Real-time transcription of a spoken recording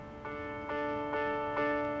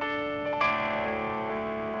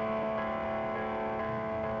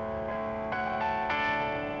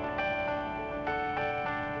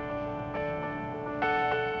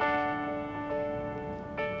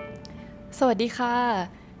สวัสดีค่ะ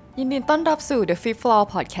ยินดีต้อนรับสู่ The Fifth Floor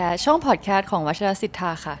Podcast ช่อง podcast ของวชรศิทธ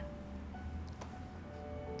าค่ะ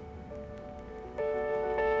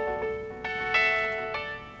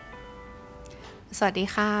สวัสดี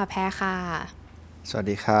ค่ะแพรค่ะสวัส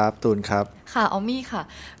ดีครับตูนครับค่ะออมมี่ค่ะ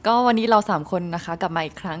ก็วันนี้เรา3คนนะคะกลับมา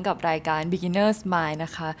อีกครั้งกับรายการ Beginner's Mind น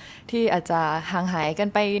ะคะที่อาจจะห่างหายกัน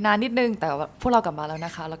ไปนานนิดนึงแต่พวกเรากลับมาแล้วน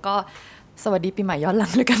ะคะแล้วก็สวัสดีปีใหม่ย้อนหลั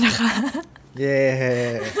งด้วยกันนะคะเย้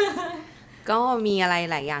ก็มีอะไร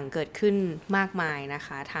หลายอย่างเกิดขึ้นมากมายนะค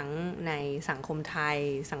ะทั้งในสังคมไทย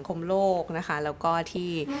สังคมโลกนะคะแล้วก็ที่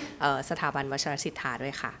สถาบันวชรศิทธาด้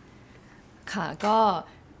วยค่ะค่ะก็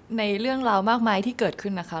ในเรื่องราวมากมายที่เกิดขึ้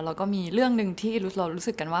นนะคะเราก็มีเรื่องนึงที่เรารู้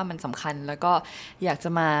สึกกันว่ามันสำคัญแล้วก็อยากจะ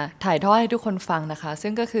มาถ่ายทอดให้ทุกคนฟังนะคะซึ่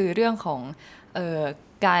งก็คือเรื่องของ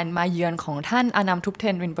การมาเยือนของท่านอานัมทุปเท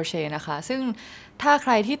นรินโปเชนะคะซึ่งถ้าใค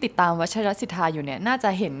รที่ติดตามวชรศิทธาอยู่เนี่ยน่าจะ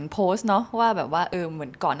เห็นโพสต์เนาะว่าแบบว่าเหมือ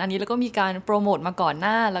นก่อนหน้านี้แล้วก็มีการโปรโมทมาก่อนห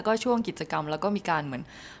น้าแล้วก็ช่วงกิจกรรมแล้วก็มีการเหมือน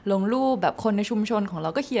ลงรูปแบบคนในชุมชนของเรา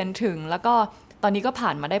ก็เขียนถึงแล้วก็ตอนนี้ก็ผ่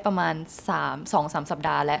านมาได้ประมาณ2-3 สัปด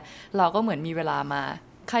าห์แล้วเราก็เหมือนมีเวลามา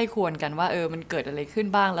ไข้ควรกันว่ามันเกิดอะไรขึ้น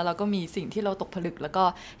บ้างแล้วเราก็มีสิ่งที่เราตกผลึกแล้วก็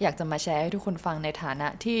อยากจะมาแชร์ให้ทุกคนฟังในฐานะ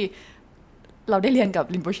ที่เราได้เรียนกับ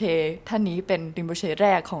รินโปเชท่านนี้เป็นรินโปเชแร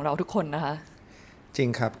กของเราทุกคนนะคะจริง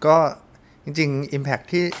ครับก็จริงๆ Impact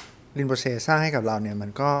ที่รินโปเชสร้างให้กับเราเนี่ยมัน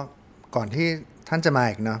ก็ก่อนที่ท่านจะมา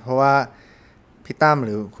อีกเนาะเพราะว่าพี่ตั้มห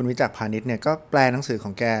รือคุณวิจักรพานิชเนี่ยก็แปลหนังสือข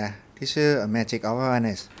องแกที่ชื่อ Magic of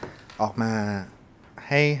Awareness ออกมา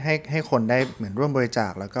ให้คนได้เหมือนร่วมบริจา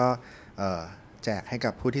คแล้วก็แจกให้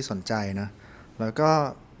กับผู้ที่สนใจนะแล้วก็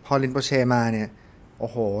พอรินโปเชมาเนี่ยโอ้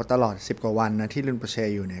โหตลอด10 กว่าวันนะที่รินโปเช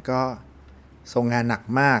อยู่เนี่ยก็ทรงงานหนัก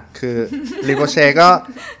มากคือรินโปเชก็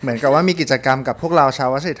เหมือนกับว่ามีกิจกรรมกับพวกเราชาว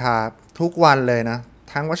วชรศิทธาทุกวันเลยนะ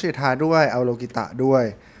ทั้งวชรศิทธาด้วยเอาโลกิตะด้วย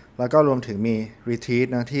แล้วก็รวมถึงมีรีทรีต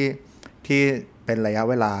นะที่เป็นระยะ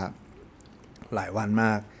เวลาหลายวันม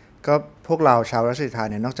ากก็พวกเราชาววชรศิทธา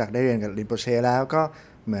เนี่ยนอกจากได้เรียนกับรินโปเชแล้วก็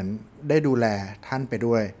เหมือนได้ดูแลท่านไป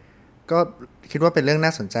ด้วยก็คิดว่าเป็นเรื่องน่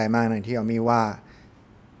าสนใจมากนะที่ออมมี่ว่า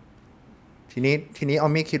ทีนี้ออ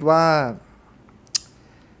มมี่คิดว่า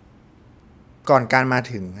ก่อนการมา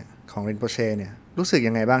ถึงของรินโปเชเนี่ยรู้สึก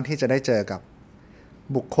ยังไงบ้างที่จะได้เจอกับ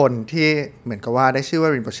บุคคลที่เหมือนกับว่าได้ชื่อว่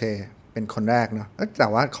ารินโปเชเป็นคนแรกเนาะแต่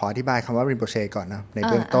ว่าขออธิบายคำว่ารินโปเชก่อนนะใน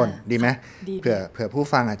เบื้องต้นดีไหมเผื่อผู้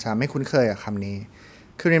ฟังอาจจะไม่คุ้นเคยกับคำนี้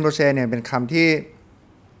คือรินโปเชเนี่ยเป็นคำที่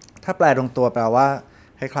ถ้าแปลตรงตัวแปลว่า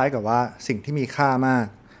คล้ายๆกับว่าสิ่งที่มีค่ามาก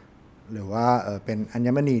หรือว่าเป็นอัญ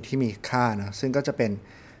มณีที่มีค่านะซึ่งก็จะเป็น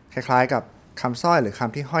คล้ายๆกับคำสร้อยหรือค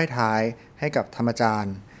ำที่ห้อยท้ายให้กับธรรมจาร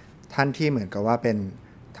ย์ท่านที่เหมือนกับว่าเป็น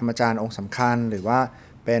ธรรมจารย์องค์สำคัญหรือว่า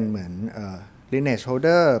เป็นเหมือนlineage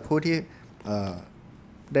holder ผู้ที่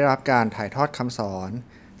ได้รับการถ่ายทอดคำสอน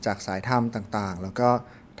จากสายธรรมต่างๆแล้วก็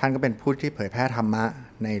ท่านก็เป็นผู้ที่เผยแพร่ธรรมะ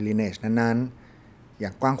ใน lineage นั้นๆอย่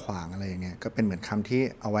างกว้างขวางอะไรอย่างเงี้ยก็เป็นเหมือนคำที่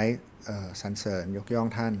เอาไว้สรรเสริญยกย่อง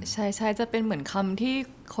ท่านใช่ๆจะเป็นเหมือนคำที่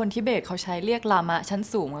คนทิเบตเขาใช้เรียกลามะชั้น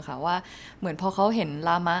สูงอะค่ะว่าเหมือนพอเขาเห็นล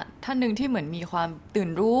ามะท่านนึงที่เหมือนมีความตื่น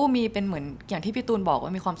รู้มีเป็นเหมือนอย่างที่พี่ตูนบอกว่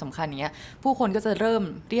ามีความสำคัญอย่างเงี้ยผู้คนก็จะเริ่ม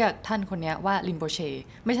เรียกท่านคนนี้ว่ารินโปเช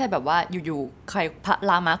ไม่ใช่แบบว่าอยู่ๆใครพระ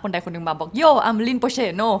ลามะคนใดคนหนึ่งมาบอกโยอัมรินโปเช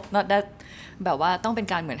โน not that แบบว่าต้องเป็น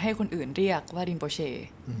การเหมือนให้คนอื่นเรียกว่ารินโปเช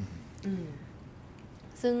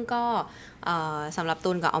ซึ่งก็สำหรับ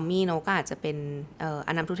ตูนกับออมมี่เนอะก็อาจจะเป็นอ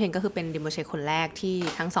านัมทุเทนก็คือเป็นรินโปเชคนแรกที่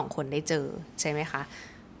ทั้งสองคนได้เจอใช่ไหมคะ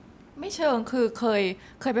ไม่เชิงคือเ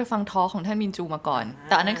คยไปฟังทอล์คของท่านมินจูมาก่อน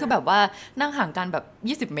แต่อันนั้นคือแบบว่านั่งห่างกันแบบ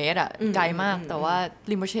20 เมตรอะไกลมากแต่ว่า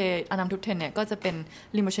รินโปเชอานัมทุเทนเนี่ยก็จะเป็น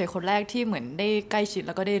รินโปเชคนแรกที่เหมือนได้ใกล้ชิดแ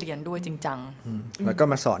ล้วก็ได้เรียนด้วยจริงจังแล้วก็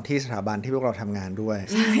มาสอนที่สถาบันที่พวกเราทำงานด้วย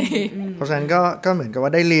เพราะฉะนั้นก็เหมือนกับว่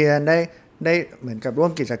าได้เรียนได้เหมือนกับร่ว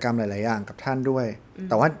มกิจกรรมหลายๆอย่างกับท่านด้วย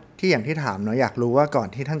แต่ว่าที่อย่างที่ถามเนาะอยากรู้ว่าก่อน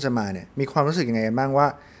ที่ท่านจะมาเนี่ยมีความรู้สึกยังไงบ้างว่า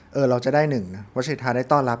เราจะได้นะวชรศิทธาได้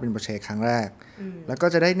ต้อนรับรินโปเชครั้งแรกแล้วก็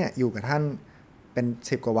จะได้เนี่ยอยู่กับท่านเป็น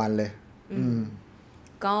10 กว่าวันเลย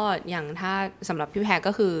ก็อย่างถ้าสำหรับพี่แพร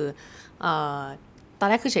ก็คือตอน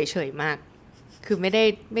แรกคือเฉยๆมากคือไม่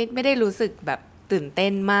ได้รู้สึกแบบตื่นเต้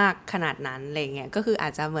นมากขนาดนั้นอะไรเงี้ยก็คืออา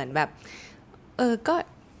จจะเหมือนแบบ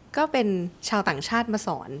ก็เป็นชาวต่างชาติมา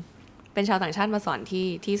สอนเป็นชาวต่างชาติมาสอน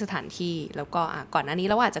ที่สถานที่แล้วก็ก่อนหน้านี้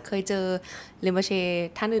เราอาจจะเคยเจอรินโปเช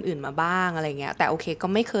ท่านอื่นๆมาบ้างอะไรเงี้ยแต่โอเคก็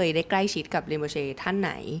ไม่เคยได้ใกล้ชิดกับรินโปเชท่านไห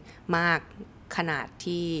นมากขนาด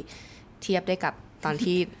ที่เทียบได้กับตอน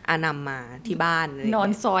ที่อานัมมาที่บ้านเลยนอน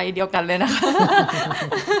ซอยเดียวกันเลยนะคะ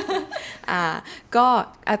ก็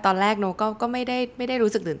ตอนแรกโนก็ไม่ได้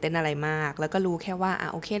รู้สึกตื่นเต้นอะไรมากแล้วก็รู้แค่ว่า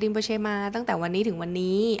โอเครินโปเชมาตั้งแต่วันนี้ถึงวัน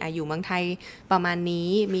นี้อยู่เมืองไทยประมาณนี้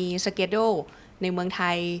มีสเกดูล ในเมืองไท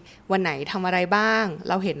ยวันไหนทำอะไรบ้าง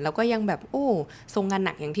เราเห็นเราก็ยังแบบโอ้ทรงงานห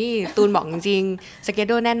นักอย่างที่ตูนบอกจริงๆสเก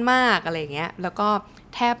ดูแน่นมากอะไรอย่างเงี้ยแล้วก็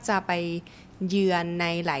แทบจะไปเยือนใน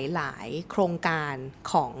หลายๆโครงการ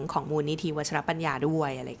ของมูลนิธิวชิรปัญญาด้วย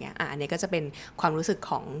อะไรเงี้ยอันนี้ก็จะเป็นความรู้สึก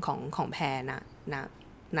ของแพรณ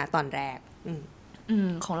ตอนแรก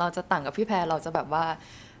ของเราจะต่างกับพี่แพรเราจะแบบว่า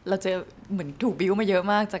เราจะเหมือนถูกบิ้วมาเยอะ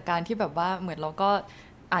มากจากการที่แบบว่าเหมือนเราก็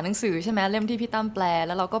อ่านหนังสือใช่ไหมเล่มที่พี่ตั้มแปลแ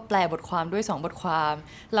ล้วเราก็แปลบทความด้วย2บทความ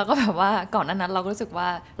เราก็แบบว่าก่อนหน้านั้นเราก็รู้สึกว่า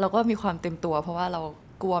เราก็มีความเต็มตัวเพราะว่าเรา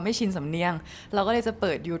กลัวไม่ชินสำเนียงเราก็เลยจะเ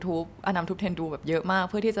ปิด YouTube อนามทุบเทนดูแบบเยอะมาก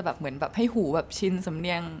เพื่อที่จะแบบเหมือนแบบให้หูแบบชินสำเ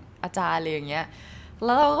นียงอาจารย์อะไรอย่างเงี้ยแ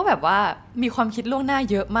ล้วเราก็แบบว่ามีความคิดล่วงหน้า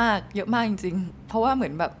เยอะมากจริงๆเพราะว่าเหมื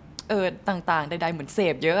อนแบบต่างๆใดๆเหมือนเส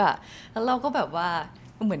พเยอะอะแล้วเราก็แบบว่า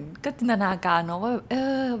เหมือนก็จินตนาการเนาะว่าแบบ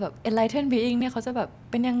แบบ Enlightenment being เนี่ยเขาจะแบบ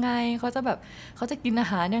เป็นยังไงเขาจะกินอา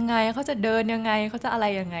หารยังไงเขาจะเดินยังไงเขาจะอะไร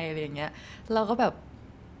ยังไงอะไรอย่างเงี้ยเราก็แบบ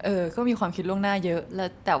ก็มีความคิดล่วงหน้าเยอะแล้ว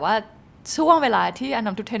แต่ว่าช่วงเวลาที่อน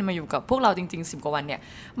ามทุบเทนมาอยู่กับพวกเราจริงๆ10 กว่าวันเนี่ย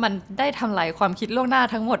มันได้ทำลายความคิดล่วงหน้า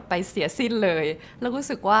ทั้งหมดไปเสียสิ้นเลยแล้วรู้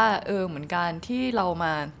สึกว่าเหมือนกันที่เราม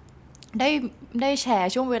าได้แชร์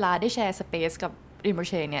ช่วงเวลาได้แชร์สเปซกับริมโบ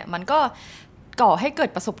เชเนี่ยมันก็ก่อให้เกิด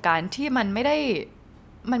ประสบการณ์ที่มันไม่ได้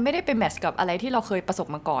ไปแมทช์กับอะไรที่เราเคยประสบ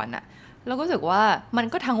มาก่อนอะแล้วก็รู้สึกว่ามัน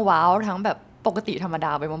ก็ทั้งว้าวทั้งแบบปกติธรรมด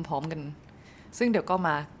าไปพร้อมๆกันซึ่งเดี๋ยวก็ม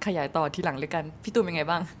าขยายต่อทีหลังเลยกันพี่ตูนเป็นไง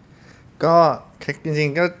บ้างก็จริง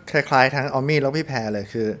ๆก็คล้ายๆทั้งออมมี่แล้วพี่แพรเลย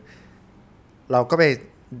คือเราก็ไป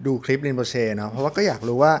ดูคลิปรินโบเชเนาะเพราะว่าก็อยาก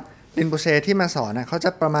รู้ว่ารินโบเชที่มาสอนเขาจะ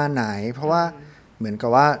ประมาณไหนเพราะว่าเหมือนกั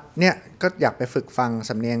บว่าเนี่ยก็อยากไปฝึกฟัง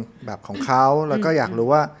สำเนียงแบบของเขาแล้วก็อยากรู้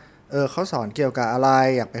ว่าเขาสอนเกี่ยวกับอะไร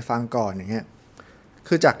อยากไปฟังก่อนอย่างเงี้ย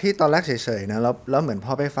คือจากที่ตอนแรกเฉยๆนะแล้วเหมือนพ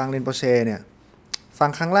อไปฟังรินโบเชเนี่ยฟัง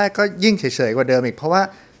ครั้งแรกก็ยิ่งเฉยๆกว่าเดิมอีกเพราะว่า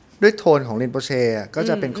ด้วยโทนของรินโปเชก็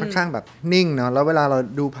จะเป็นค่อนข้างแบบนิ่งเนาะแล้วเวลาเรา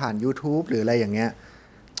ดูผ่าน YouTube หรืออะไรอย่างเงี้ย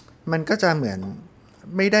มันก็จะเหมือน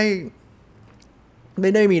ไม่ไ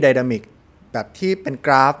ด้มีไดนามิกแบบที่เป็นก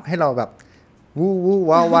ราฟให้เราแบบวู้วู้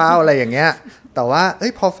ว้าวว้าวอะไรอย่างเงี้ยแต่ว่า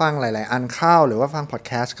พอฟังหลายๆอันเข้าหรือว่าฟังพอดแ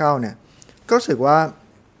คสต์เข้าเนี่ยก็รู้สึกว่า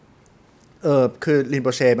คือรินโป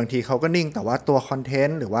เชบางทีเขาก็นิ่งแต่ว่าตัวคอนเทน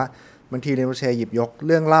ต์หรือว่าบางทีรินโปเชหยิบยกเ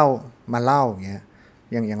รื่องเล่ามาเล่าอย่างเงี้ย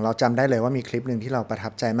อย่างเราจำได้เลยว่ามีคลิปหนึ่งที่เราประทั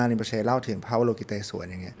บใจมากรินโปเชเล่าถึงพาวโลกิเตสวน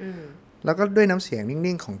อย่างเงี้ยแล้วก็ด้วยน้ำเสียง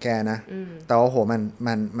นิ่งๆของแกนะแต่ว่าโห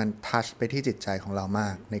มันทัชไปที่จิตใจของเรามา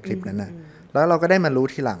กในคลิปนั้นนะแล้วเราก็ได้มารู้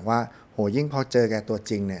ทีหลังว่าโหยิ่งพอเจอแกตัว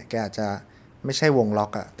จริงเนี่ยแกอาจจะไม่ใช่วงล็อ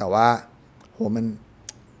กอะแต่ว่าโหมัน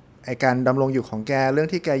ไอการดำรงอยู่ของแกเรื่อง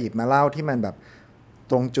ที่แกหยิบมาเล่าที่มันแบบ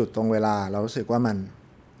ตรงจุดตรงเวลาเรารู้สึกว่า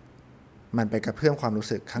มันไปกระเพื่อมความรู้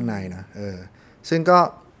สึกข้างในนะซึ่งก็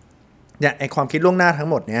เนี่ยไอความคิดล่วงหน้าทั้ง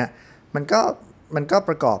หมดเนี้ยมันก็ป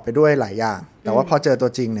ระกอบไปด้วยหลายอย่างแต่ว่าพอเจอตั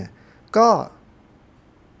วจริงเนี่ยก็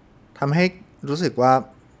ทำให้รู้สึกว่า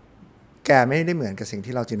แกไม่ได้เหมือนกับสิ่ง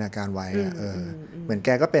ที่เราจินตนาการไว้เหมือนแก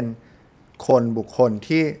ก็เป็นบุคคล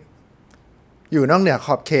ที่อยู่นอกเหนือข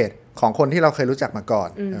อบเขตของคนที่เราเคยรู้จักมาก่อน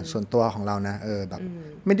ส่วนตัวของเรานะแบบ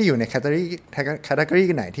ไม่ได้อยู่ในแคตตาล็อก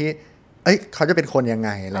ไหนที่เขาจะเป็นคนยังไง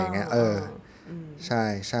อะไรเงี้ยใช่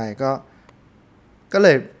ใช่ก็เล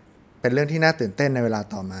ยเป็นเรื่องที่น่าตื่นเต้นในเวลา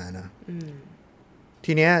ต่อมาเนาะ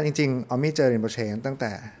ทีเนี้ยจริงๆออมมี่เจอรินโปเชตั้งแ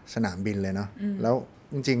ต่สนามบินเลยเนาะแล้ว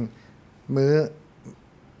จริงๆ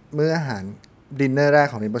มื้ออาหารดินเนอร์แรก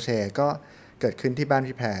ของรินโปเชก็เกิดขึ้นที่บ้าน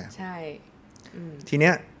พี่แพรใช่ทีเนี้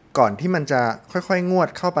ยก่อนที่มันจะค่อยๆงวด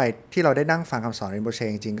เข้าไปที่เราได้นั่งฟังคำสอนรินโปเช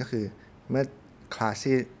จริงๆก็คือเมื่อคลาส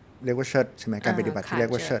ที่เรียกว่าเชิดใช่ไหมการปฏิบัติที่เรีย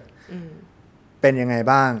กว่าเชิดเป็นยังไง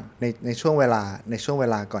บ้างในช่วงเว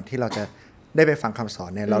ลาก่อนที่เราจะได้ไปฟังคำสอ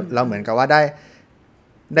นเนี่ยเราเหมือนกับว่าได้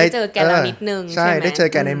เจอแกแล้วนิดนึงใช่ได้เจอ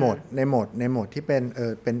แกในโหมดที่เ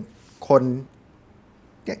ป็นคน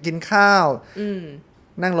กินข้าว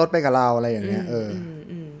นั่งรถไปกับเราอะไรอย่างเงี้ย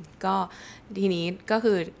ก็ทีนี้ก็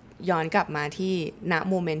คือย้อนกลับมาที่ณ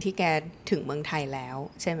โมเมนต์ที่แกถึงเมืองไทยแล้ว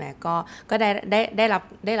ใช่ไหมก็ได้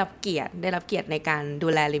รับเกียรติในการดู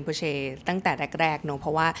แลรินโปเชตั้งแต่แรกๆเนอะเพร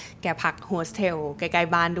าะว่าแกพักโฮสเทลใกล้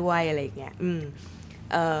ๆบ้านด้วยอะไรอย่างเงี้ย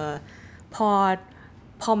พ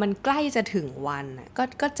อมันใกล้จะถึงวัน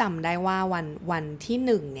ก็จำได้ว่าวันที่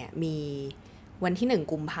1เนี่ยมีวันที่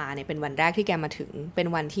1กุมภาเนี่ยเป็นวันแรกที่แกมาถึงเป็น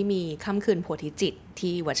วันที่มีค่ำคืนโพธิจิต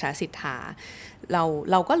ที่วัชรสิทธาเ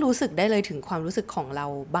ราก็รู้สึกได้เลยถึงความรู้สึกของเรา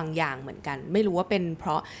บางอย่างเหมือนกันไม่รู้ว่าเป็นเพร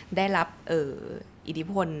าะได้รับอิทธิ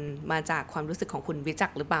พลมาจากความรู้สึกของคุณวิจั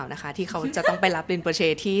กรหรือเปล่านะคะที่เขาจะต้องไปรับรินโปเช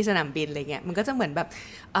ที่สนามบินอะไรเงี้ยมันก็จะเหมือนแบบ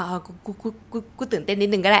กูตื่นเต้นนิด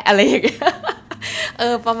นึงก็ได้อะไรอย่างเงี้ย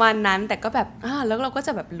ประมาณนั้นแต่ก็แบบแล้วเราก็จ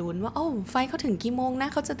ะแบบลุ้นว่าไฟเขาถึงกี่โมงนะ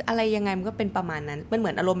เขาจะอะไรยังไงมันก็เป็นประมาณนั้นมันเหมื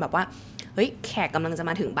อนอารมณ์แบบว่าเฮ้ยแขกกำลังจะ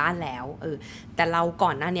มาถึงบ้านแล้วแต่เราก่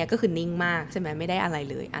อนหน้านี้ก็คือนิ่งมากใช่ไหมไม่ได้อะไร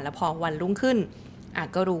เลยแล้วพอวันรุ่งขึ้น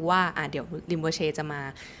ก็รู้ว่าเดี๋ยวริมโบเชจะมา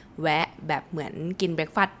แวะแบบเหมือนกินเบรค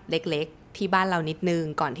ฟาสต์เล็กๆที่บ้านเรานิดนึง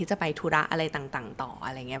ก่อนที่จะไปธุระอะไรต่างๆต่ออ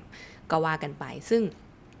ะไรเงี้ยก็ว่ากันไปซึ่ง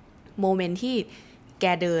โมเมนต์ที่แก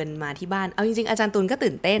เดินมาที่บ้านเอาจริงๆอาจารย์ตุลก็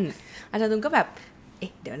ตื่นเต้นอาจารย์ตุลก็แบบ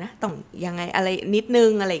เดี๋ยวนะต้องยังไงอะไรนิดนึ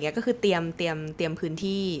งอะไรเงี้ยก็คือเตรียมพื้น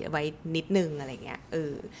ที่ไว้นิดนึงอะไรเงี้ย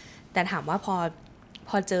แต่ถามว่าพ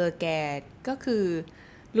อเจอแกก็คือ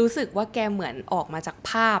รู้สึกว่าแกเหมือนออกมาจาก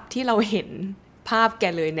ภาพที่เราเห็นภาพแก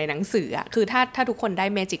เลยในหนังสือคือถ้าทุกคนได้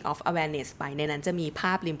Magic of Awareness ไปในนั้นจะมีภ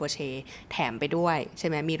าพริมโปเชแถมไปด้วยใช่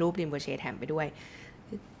ไหมมีรูปริมโปเชแถมไปด้วย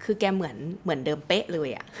คือแกเหมือนเดิมเป๊ะเลย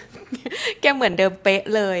แกเหมือนเดิมเป๊ะ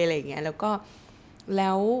เลยอะไรเงี้ยแล้วเ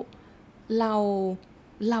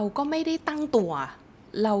ราก็ไม่ได้ตั้งตัว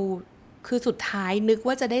เราคือสุดท้ายนึก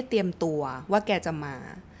ว่าจะได้เตรียมตัวว่าแกจะมา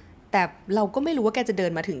แต่เราก็ไม่รู้ว่าแกจะเดิ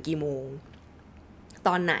นมาถึงกี่โมงต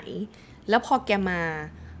อนไหนแล้วพอแกมา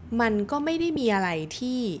มันก็ไม่ได้มีอะไร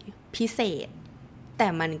ที่พิเศษแต่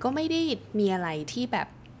มันก็ไม่ได้มีอะไรที่แบบ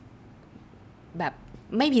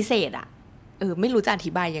ไม่พิเศษไม่รู้จะอ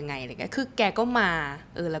ธิบายยังไงเลยคือแกก็มา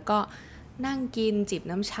แล้วก็นั่งกินจิบ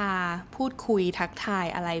น้ำชาพูดคุยทักทาย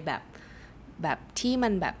อะไรแบบที่มั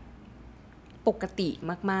นแบบปกติ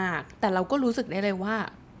มากๆแต่เราก็รู้สึกได้เลยว่า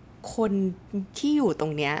คนที่อยู่ตร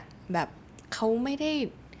งเนี้ยแบบเขาไม่ได้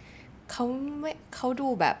เขาดู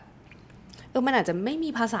แบบมันอาจจะไม่มี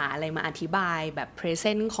ภาษาอะไรมาอธิบายแบบ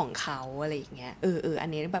present ของเขาอะไรอย่างเงี้ยอัน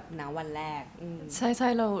นี้แบบณวันแรกใช่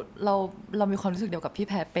ๆเรามีความรู้สึกเดียวกับพี่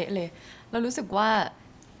แพรเป๊ะเลยเรารู้สึกว่า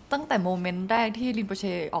ตั้งแต่โมเมนต์แรกที่รินโปเช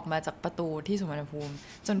ออกมาจากประตูที่สุวรรณภูมิ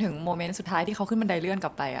จนถึงโมเมนต์สุดท้ายที่เขาขึ้นบันไดเลื่อนก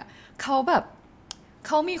ลับไปเ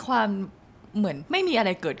ขามีความเหมือนไม่มีอะไร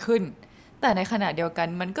เกิดขึ้นแต่ในขณะเดียวกัน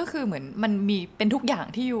มันก็คือเหมือนมันมีเป็นทุกอย่าง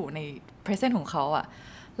ที่อยู่ใน present ของเขา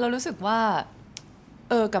เรารู้สึกว่า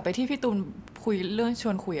กลับไปที่พี่ตูนคุยเรื่องช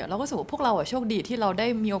วนคุยเราก็รู้สึกว่าพวกเราโชคดีที่เราได้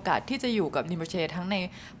มีโอกาสที่จะอยู่กับรินโปเชทั้งใน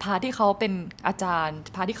พาร์ทที่เขาเป็นอาจารย์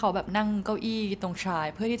พาร์ทที่เขาแบบนั่งเก้าอี้ตรงชาย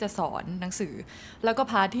เพื่อที่จะสอนหนังสือแล้วก็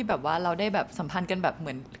พาร์ทที่แบบว่าเราได้แบบสัมพันธ์กันแบบเห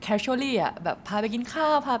มือน casually แบบพาไปกินข้า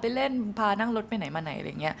วพาไปเล่นพานั่งรถไปไหนมาไหนอะไร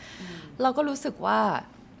เงี้ยเราก็รู้สึกว่า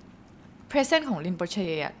present ของรินโปเช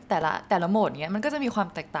แต่ละโหมดเงี้ยมันก็จะมีความ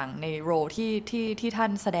แตกต่างในโรที่ท่า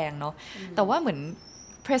นแสดงเนาะแต่ว่าเหมือน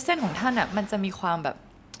present ของท่านมันจะมีความแบบ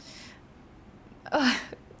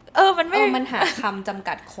มันหาคำจำ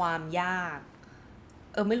กัดความยาก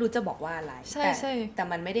ไม่รู้จะบอกว่าอะไรใช่แต่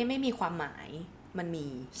มันไม่มีความหมายมันมี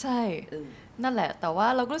ใช่นั่นแหละแต่ว่า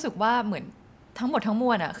เราก็รู้สึกว่าเหมือนทั้งหมดทั้งม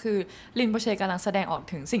วลคือรินโปเชกำลังแสดงออก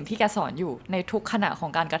ถึงสิ่งที่แกสอนอยู่ในทุกขณะขอ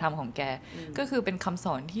งการกระทำของแกก็คือเป็นคำส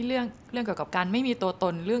อนที่เรื่องเกี่ยวกับการไม่มีตัวต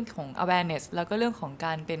นเรื่องของ awareness แล้วก็เรื่องของก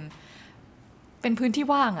ารเป็นพื้นที่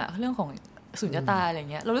ว่างเรื่องของสุญญตาอะไร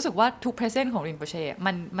เงี้ยเรารู้สึกว่าทุก present ของรินโปเช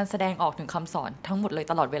มันแสดงออกถึงคำสอนทั้งหมดเลย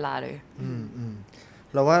ตลอดเวลาเลย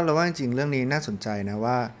เราว่าจริงๆเรื่องนี้น่าสนใจนะ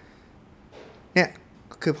ว่าเนี่ย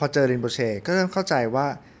คือพอเจอรินโปเชก็เริ่มเข้าใจว่า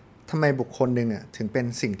ทำไมบุคคลหนึ่งถึงเป็น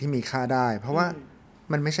สิ่งที่มีค่าได้เพราะว่า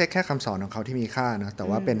มันไม่ใช่แค่คำสอนของเขาที่มีค่านะแต่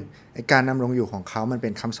ว่าเป็นการดำรงอยู่ของเขามันเป็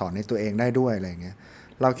นคำสอนในตัวเองได้ด้วยอะไรเงี้ย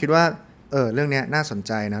เราคิดว่าเรื่องนี้น่าสนใ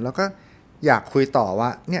จนะแล้วก็อยากคุยต่อว่า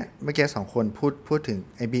เนี่ยเมื่อกี้สองคนพูดถึง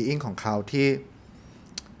ไอ้ being ของเขา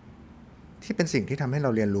ที่เป็นสิ่งที่ทำให้เรา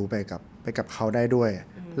เรียนรู้ไปกับเขาได้ด้วย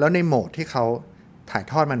แล้วในโหมดที่เขาถ่าย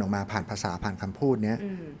ทอดมันออกมาผ่านภาษาผ่านคำพูดเนี้ย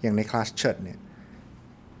อย่างในคลาสเชิร์ตเนี่ย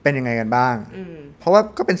เป็นยังไงกันบ้างเพราะว่า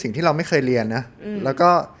ก็เป็นสิ่งที่เราไม่เคยเรียนนะแล้วก็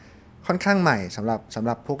ค่อนข้างใหม่สำห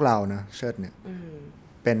รับพวกเรานะเชิร์ตเนี่ย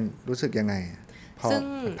เป็นรู้สึกยังไงพอ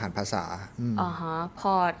ผ่านภาษาพ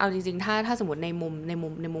อเอาจริงๆถ้าสมมติใน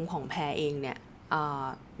มุมของแพรเองเนี่ย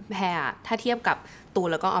แพรถ้าเทียบกับตูน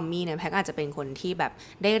แล้วก็ออมมี่เนี่ยแพรก็อาจจะเป็นคนที่แบบ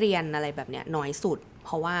ได้เรียนอะไรแบบเนี้ยน้อยสุดเพ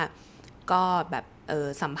ราะว่าก็แบบ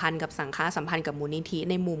สัมพันธ์กับสังฆะสัมพันธ์กับมูลนิธิ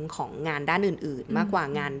ในมุมของงานด้านอื่นๆมากกว่า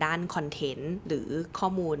งานด้านคอนเทนต์หรือข้อ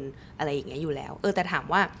มูลอะไรอย่างเงี้ยอยู่แล้วแต่ถาม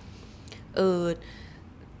ว่า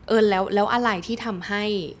แล้วอะไรที่ทำให้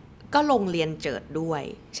ก็ลงเรียนเจิดด้วย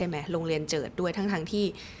ใช่ไหมลงเรียนเจิดด้วยทั้งที่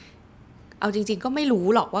เอาจริงๆก็ไม่รู้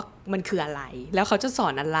หรอกว่ามันคืออะไรแล้วเขาจะสอ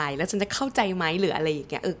นอะไรแล้วฉันจะเข้าใจไหมหรืออะไรอย่าง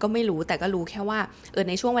เงี้ยก็ไม่รู้แต่ก็รู้แค่ว่า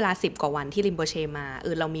ในช่วงเวลา10กว่าวันที่รินโปเชมา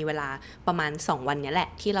เรามีเวลาประมาณ2วันเนี้ยแหละ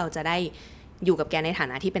ที่เราจะได้อยู่กับแกในฐา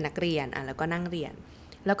นะที่เป็นนักเรียนแล้วก็นั่งเรียน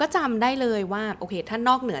แล้วก็จำได้เลยว่าโอเคถ้าน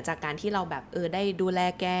อกเหนือจากการที่เราแบบได้ดูแล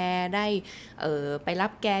แกได้ไปรั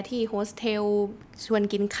บแกที่โฮสเทลชวน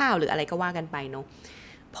กินข้าวหรืออะไรก็ว่ากันไปเนาะ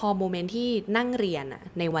พอโมเมนต์ที่นั่งเรียน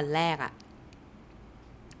ในวันแรก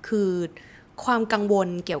คือ ความกังวล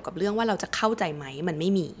เกี่ยวกับเรื่องว่าเราจะเข้าใจไหมมันไม่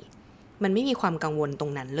มีความกังวลตร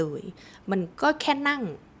งนั้นเลยมันก็แค่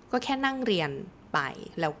นั่งเรียนไป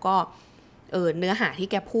แล้วก็เนื้อหาที่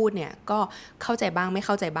แกพูดเนี่ยก็เข้าใจบ้างไม่เ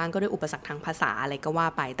ข้าใจบ้างก็ด้วยอุปสรรคทางภาษาอะไรก็ว่า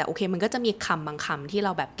ไปแต่โอเคมันก็จะมีคำบางคำที่เร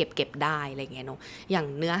าแบบเก็บได้อะไรเงี้ยเนาะอย่าง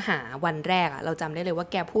เนื้อหาวันแรกเราจำได้เลยว่า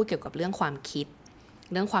แกพูดเกี่ยวกับเรื่องความคิด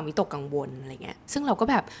เรื่องความวิตกกังวลอะไรเงี้ยซึ่งเราก็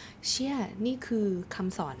แบบเชี่ยนี่คือค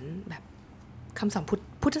ำสอนแบบคำสอน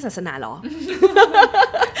พุทธศาสนาเหรอ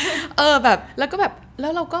แบบแล้วก็แบบแล้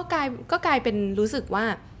วเราก็กลายเป็นรู้สึกว่า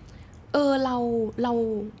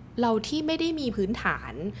เราที่ไม่ได้มีพื้นฐา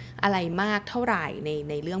นอะไรมากเท่าไหร่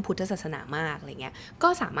ในเรื่องพุทธศาสนามากอะไรเงี้ยก็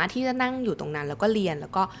สามารถที่จะนั่งอยู่ตรงนั้นแล้วก็เรียนแล้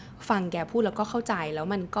วก็ฟังแกพูดแล้วก็เข้าใจแล้ว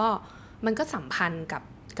มันก็สัมพันธ์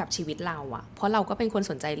กับชีวิตเราอะเพราะเราก็เป็นคน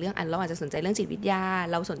สนใจเรื่องเราอาจจะสนใจเรื่องจิตวิทยา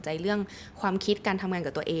เราสนใจเรื่องความคิดการทำงาน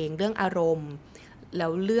กับตัวเองเรื่องอารมณ์แล้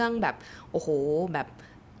วเรื่องแบบโอ้โหแบบ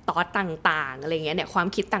ตอดต่างๆอะไรเงี้ยเนี่ยความ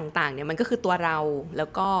คิดต่างๆเนี่ยมันก็คือตัวเราแล้ว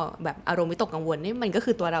ก็แบบอารมณ์วิตกกังวลนี่มันก็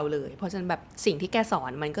คือตัวเราเลยเพราะฉะนั้นแบบสิ่งที่แกสอ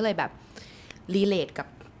นมันก็เลยแบบรีเลทกับ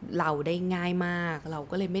เราได้ง่ายมากเรา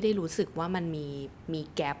ก็เลยไม่ได้รู้สึกว่ามันมี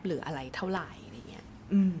แกปหรืออะไรเท่าไหร่อะไรเงี้ย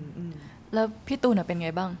แล้วพี่ตูนเป็นไง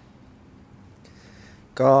บ้าง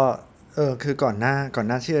ก็คือก่อนห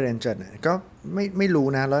น้าที่จะเรียนจบเนี่ยก็ไม่รู้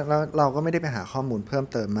นะแล้วเราก็ไม่ได้ไปหาข้อมูลเพิ่ม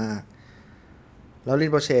เติมมากแล้วริ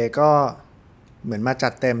นโปเชก็เหมือนมาจั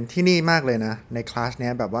ดเต็มที่นี่มากเลยนะในคลาสเนี้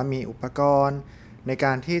ยแบบว่ามีอุปกรณ์ในก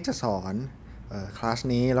ารที่จะสอนคลาส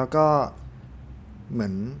นี้แล้วก็เหมื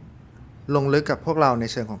อนลงลึกกับพวกเราใน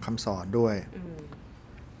เชิงของคำสอนด้วย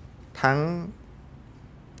ทั้ง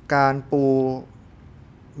การปู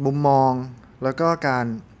มุมมองแล้วก็การ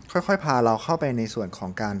ค่อยๆพาเราเข้าไปในส่วนของ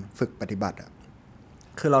การฝึกปฏิบัติ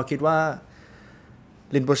คือเราคิดว่า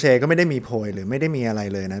รินโปเชก็ไม่ได้มีโพยหรือไม่ได้มีอะไร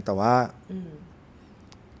เลยนะแต่ว่า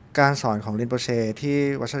การสอนของรินโปเชที่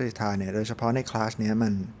วัดชริทาเนี่ยโดยเฉพาะในคลาสเนี้ย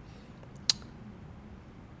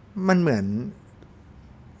มันเหมือ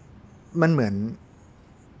น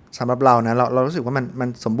สำหรับเรานะเรารู้สึกว่ามัน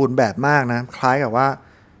สมบูรณ์แบบมากนะคล้ายกับว่า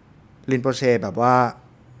รินโปเชแบบว่า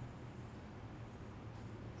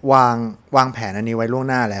วางแผนอันนี้ไว้ล่วง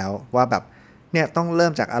หน้าแล้วว่าแบบเนี่ยต้องเริ่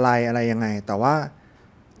มจากอะไรยังไงแต่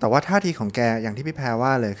ว่าท่าทีของแกอย่างที่พี่แพรว่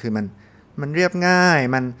าเลยคือมันเรียบง่าย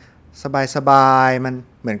มันสบายมัน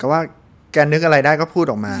เหมือนกับว่าแกนึกอะไรได้ก็พูด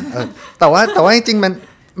ออกมาแต่ว่าจริงๆ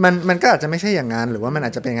มันก็อาจจะไม่ใช่อย่างนั้นหรือว่ามันอ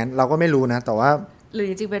าจจะเป็นอย่างนั้นเราก็ไม่รู้นะแต่ว่าหรือ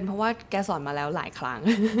จริงๆเป็นเพราะว่าแกสอนมาแล้วหลายครั้ง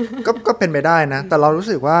ก็เป็นไปได้นะแต่เรารู้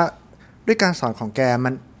สึกว่าด้วยการสอนของแกมั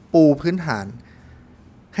นปูพื้นฐาน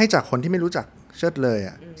ให้จากคนที่ไม่รู้จักเชิดเลย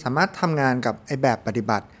สามารถทำงานกับไอ้แบบปฏิ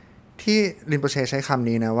บัติที่รินโปเชใช้คำ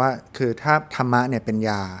นี้นะว่าคือถ้าธรรมะเนี่ยเป็นย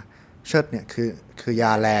าเชิดเนี่ยคือย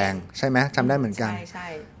าแรงใช่ไหมจำได้เหมือนกันใช่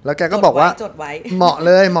แล้วแกก็บอกว่าจดไว้เหมาะเ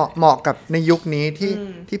ลยเหมาะกับในยุคนี้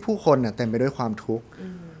ที่ผู้คนเต็มไปด้วยความทุกข์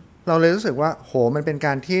เราเลยรู้สึกว่าโหมันเป็นก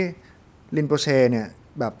ารที่รินโปเชเนี่ย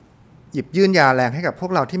แบบหยิบยื่นยาแรงให้กับพว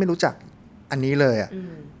กเราที่ไม่รู้จักอันนี้เลย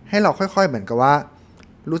ให้เราค่อยๆเหมือนกับว่า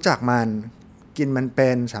รู้จักมันกินมันเป็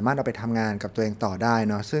นสามารถเอาไปทำงานกับตัวเองต่อได้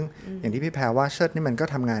เนาะซึ่งอย่างที่พี่แพรว่าเชิดนี่มันก็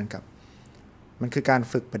ทำงานกับมันคือการ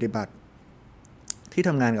ฝึกปฏิบัติที่ท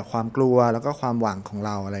ำงานกับความกลัวแล้วก็ความหวังของเ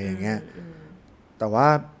ราอะไรอย่างเงี้ยแต่ว่า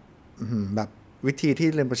แบบวิธีที่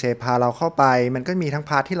เรียนโปรเชพาเราเข้าไปมันก็มีทั้ง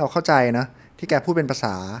พาร์ทที่เราเข้าใจนะที่แกพูดเป็นภาษ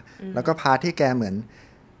าแล้วก็พาร์ทที่แกเหมือน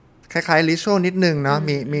คล้ายๆลิโชนิดนึงเนาะ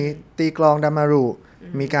มีตีกลองดามารุ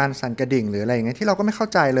มีการสั่นกระดิ่งหรืออะไรอย่างเงี้ยที่เราก็ไม่เข้า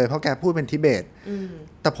ใจเลยเพราะแกพูดเป็นทิเบต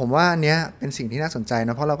แต่ผมว่าอันเนี้ยเป็นสิ่งที่น่าสนใจน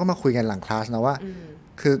ะเพราะเราก็มาคุยกันหลังคลาสนะว่า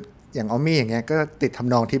คืออย่างออมมี่อย่างเงี้ยก็ติดท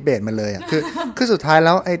ำนองทิเบตมาเลยคือสุดท้ายแ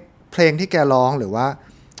ล้วไอ้เพลงที่แกร้องหรือว่า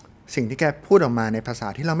สิ่งที่แกพูดออกมาในภาษา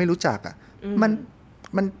ที่เราไม่รู้จัก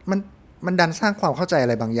มันดันสร้างความเข้าใจอะ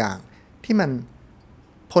ไรบางอย่างที่มัน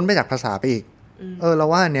พ้นไปจากภาษาไปอีกเรา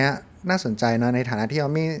ว่าอันเนี้ยน่าสนใจนะในฐานะที่ออ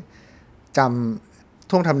มมี่จำ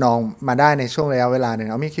ท่วงทำนองมาได้ในช่วงระยะเวลาหนึ่ง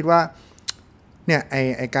ออมมี่คิดว่าเนี่ย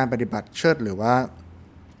ไอการปฏิบัติเชิดหรือว่า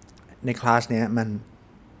ในคลาสเนี้ย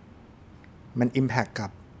มัน impact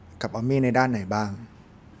กับออมมี่ในด้านไหนบ้าง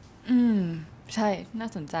ใช่น่า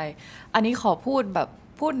สนใจอันนี้ขอพูด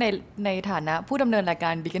ในฐานะผู้ดำเนินรายกา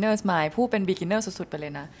ร Beginner's Mind ผู้เป็น Beginner สุดๆไปเล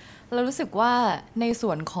ยนะเรารู้สึกว่าในส่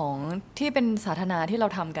วนของที่เป็นสาธนาที่เรา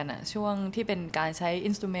ทำกันอะช่วงที่เป็นการใช้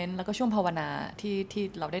instrument แล้วก็ช่วงภาวนาที่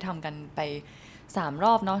เราได้ทำกันไป3 ร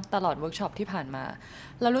อบเนาะตลอดเวิร์กช็อปที่ผ่านมา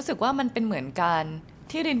เรารู้สึกว่ามันเป็นเหมือนการ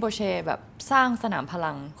ที่รินโปเชแบบสร้างสนามพ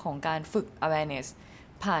ลังของการฝึก awareness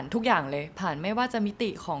ผ่านทุกอย่างเลยผ่านไม่ว่าจะมิติ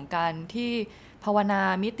ของการที่ภาวนา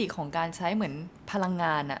มิติของการใช้เหมือนพลังง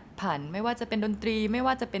านอะผ่านไม่ว่าจะเป็นดนตรีไม่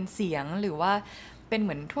ว่าจะเป็นเสียงหรือว่าเป็นเห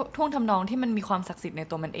มือนท่วงทำนองที่มันมีความศักดิ์สิทธิ์ใน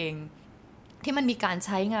ตัวมันเอง ที่มันมีการใ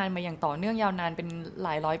ช้งานมาอย่างต่อเนื่องยาวนานเป็นหล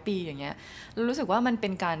ายร้อยปีอย่างเงี้ยเรารู้สึกว่ามันเป็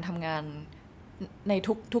นการทำงานใน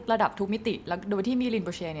ทุกระดับทุกมิติแล้วโดยที่มีลินโป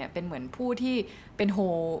เชเนี่ยเป็นเหมือนผู้ที่เป็นโ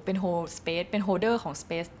ฮสเปซเป็นโฮเดอร์ของส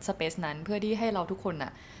เปซนั้นเพื่อที่ให้เราทุกคนน่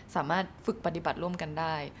ะสามารถฝึกปฏิบัติร่วมกันไ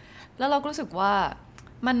ด้แล้วเราก็รู้สึกว่า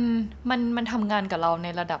มันทำงานกับเราใน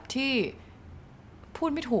ระดับที่พูด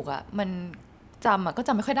ไม่ถูกอ่ะมันจำก็จ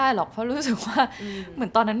ำไม่ค่อยได้หรอกเพราะรู้สึกว่าเหมือ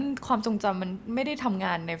นตอนนั้นความทรงจำมันไม่ได้ทำง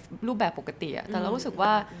านในรูปแบบปกติแต่เรารู้สึกว่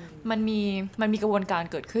ามันมีกระบวนการ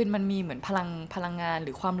เกิดขึ้นมันมีเหมือนพลังงานห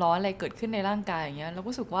รือความร้อนอะไรเกิดขึ้นในร่างกายอย่างเงี้ยเราก็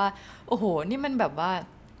รู้สึกว่าโอ้โหนี่มันแบบว่า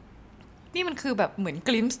นี่มันคือแบบเหมือน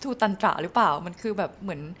glimpse to ตันตระหรือเปล่ามันคือแบบเห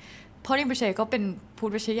มือนเพราะนิมเปเชก็เป็นพุทธ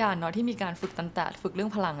วิชยานเนาะที่มีการฝึกตันตระฝึกเรื่อ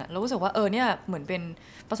งพลังเรารู้สึกว่าเนี่ยเหมือนเป็น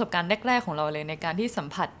ประสบการณ์แรกๆของเราเลยในการที่สัม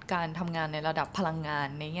ผัสการทำงานในระดับพลังงาน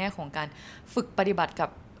ในแง่ของการฝึกปฏิบัติกับ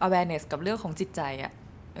awareness กับเรื่องของจิตใจ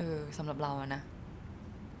สำหรับเรานะ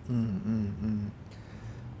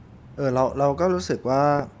เราก็รู้สึกว่า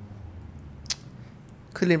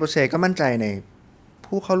คือรินโปเชก็มั่นใจใน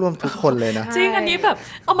ผู้เข้าร่วมทุกคนเลยนะ จริงอันนี้แบบ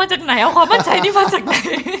เอามาจากไหนเอาความมั่นใจนี่มาจากไหน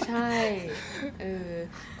ใช่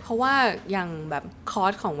เพราะว่าอย่างแบบคอ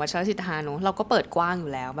ร์สของวัชรศิทธาเนอะเราก็เปิดกว้างอ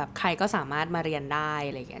ยู่แล้วแบบใครก็สามารถมาเรียนได้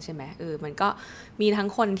อะไรอย่างเงี้ยใช่ไหมมันก็มีทั้ง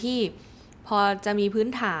คนที่พอจะมีพื้น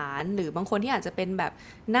ฐานหรือบางคนที่อาจจะเป็นแบบ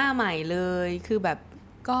หน้าใหม่เลยคือแบบ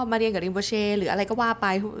ก็มาเรียนกับรินโปเชหรืออะไรก็ว่าไป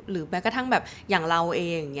หรือแม้กระทั่งแบบอย่างเราเอ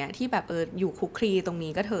งอย่างเงี้ยที่แบบอยู่คุกคลีตรง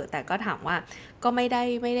นี้ก็เถอะแต่ก็ถามว่าก็ไม่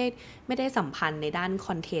ได้สัมพันธ์ในด้านค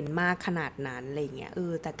อนเทนต์มากขนาดนั้นอะไรเงี้ย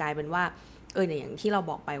แต่กลายเป็นว่าเนี่ยอย่างที่เรา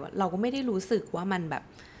บอกไปว่าเราก็ไม่ได้รู้สึกว่ามันแบบ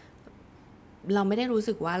เราไม่ได้รู้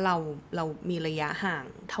สึกว่าเรามีระยะห่าง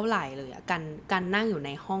เท่าไหร่เลยการนั่งอยู่ใน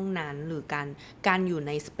ห้องนั้นหรือการอยู่ใ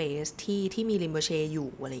นสเปซที่มีรินโปเชอยู่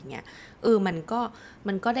อะไรเงี้ยมั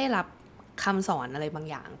นก็ได้รับคำสอนอะไรบาง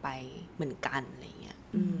อย่างไปเหมือนกันอะไรเงี้ย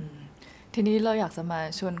ทีนี้เราอยากจะมา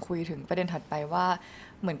ชวนคุยถึงประเด็นถัดไปว่า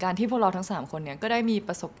เหมือนการที่พวกเราทั้ง3คนเนี่ยก็ได้มีป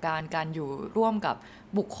ระสบการณ์การอยู่ร่วมกับ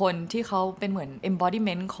บุคคลที่เขาเป็นเหมือน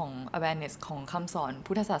embodiment ของ awareness ของคำสอน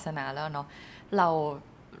พุทธศาสนาแล้วเนาะเรา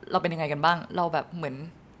เป็นยังไงกันบ้างเราแบบเหมือน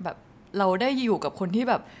แบบเราได้อยู่กับคนที่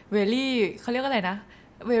แบบ very เขาเรียกอะไรนะ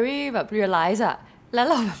very แบบ realize แล้ว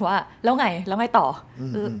เราแบบว่าแล้วไงต่อ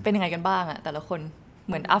เป็นยังไงกันบ้างแต่ละคนเ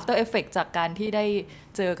หมือน after effect จากการที่ได้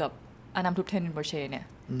เจอกับอนัมทุปเทนโบเชเนี่ย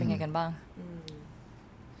เป็นไงกันบ้าง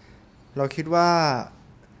เราคิดว่า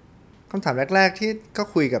คำถามแรกๆที่ก็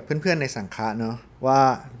คุยกับเพื่อนๆในสังฆะเนาะว่า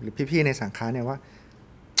หรือพี่ๆในสังฆะเนี่ยว่า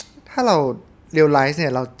ถ้าเราเรียลไลซ์เนี่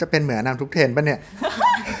ยเราจะเป็นเหมือนอนัมทุปเทนป่ะเนี่ย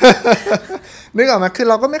นึกออกไหมคือ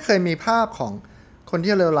เราก็ไม่เคยมีภาพของคน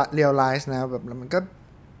ที่เรียลไลซ์นะแบบมันก็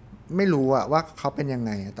ไม่รู้ว่าเขาเป็นยังไ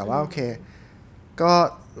งแต่ว่าโอเคก็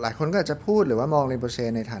หลายคนก็อาจจะพูดหรือว่ามองรินโปเช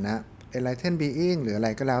ในฐานะ Enlightenment Being หรืออะไร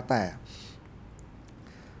ก็แล้วแต่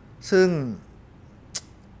ซึ่ง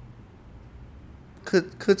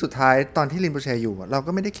คือสุดท้ายตอนที่รินโปเชอยู่เรา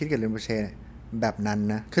ก็ไม่ได้คิดกับรินโปเชแบบนั้น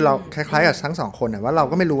นะคือเราคล้ายๆกับทั้งสองคนนะว่าเรา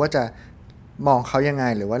ก็ไม่รู้ว่าจะมองเขายังไง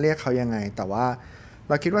หรือว่าเรียกเขายังไงแต่ว่าเ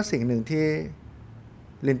ราคิดว่าสิ่งหนึ่งที่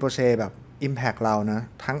รินโปเชแบบ impact เรานะ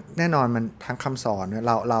ทั้งแน่นอนมันทั้งคำสอน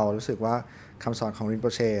เรารู้สึกว่าคำสอนของรินโป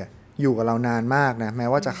เชอยู่กับเรานานมากนะแม้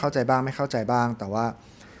ว่าจะเข้าใจบ้างไม่เข้าใจบ้างแต่ว่า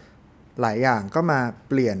หลายอย่างก็มา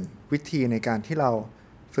เปลี่ยนวิธีในการที่เรา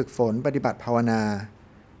ฝึกฝนปฏิบัติภาวนา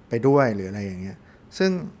ไปด้วยหรืออะไรอย่างเงี้ยซึ่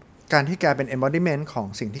งการที่แกเป็น embodiment ของ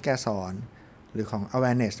สิ่งที่แกสอนหรือของ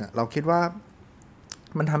awareness นะเราคิดว่า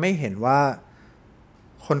มันทำให้เห็นว่า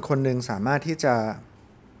คนคนหนึ่งสามารถที่จะ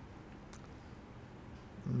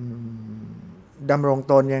ดำรง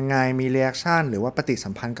ตนยังไงมี reaction หรือว่าปฏิสั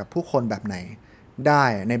มพันธ์กับผู้คนแบบไหนได้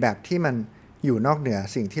ในแบบที่มันอยู่นอกเหนือ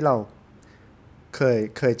สิ่งที่เรา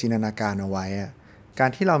เคยจินตนาการเอาไว้การ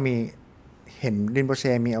ที่เรามีเห็นรินโปเช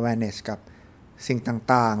มี awareness กับสิ่ง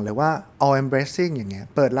ต่างๆหรือว่า all embracing อย่างเงี้ย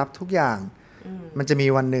เปิดรับทุกอย่างมันจะมี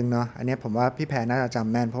วันหนึ่งเนาะอันนี้ผมว่าพี่แพรน่าจะจ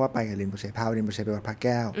ำแม่นเพราะว่าไปกับรินโปเชพารินโปเชไปวัดพระแ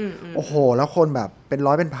ก้วโอ้โหแล้วคนแบบเป็น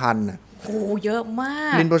ร้อยเป็นพันโอ้เยอะมา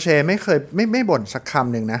กรินโปเชไม่เคยไม่บ่นสักค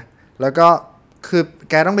ำหนึ่งนะแล้วก็คือ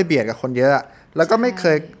แกต้องไปเบียดกับคนเยอะแล้วก็ไม่เค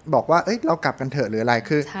ยบอกว่าเอ้ยเรากลับกันเถอะหรืออะไร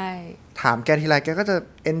คือถามแกทีไรแกก็จะ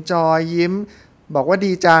enjoy ยิ้มบอกว่า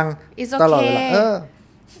ดีจัง ตลอดเวลา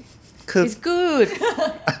คือ It's good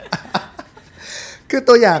คือ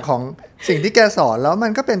ตัวอย่างของสิ่งที่แกสอนแล้วมั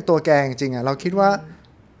นก็เป็นตัวแกจริงๆเราคิดว่า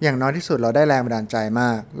อย่างน้อยที่สุดเราได้แรงบันดาลใจม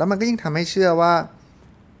ากแล้วมันก็ยิ่งทำให้เชื่อว่า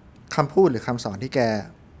คำพูดหรือคำสอนที่แก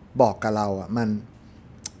บอกกับเรา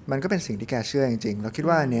มันก็เป็นสิ่งที่แกเชื่อจริงๆเราคิด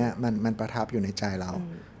ว่าอันเนี้ยมันประทับอยู่ในใจเร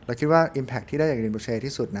าคิดว่า impact ที่ได้จากรินโปเช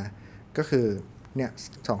ที่สุดนะก็คือเนี่ย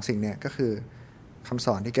สองสิ่งเนี่ยก็คือคำส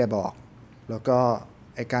อนที่แกบอกแล้วก็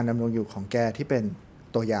ไอการดำรงอยู่ของแกที่เป็น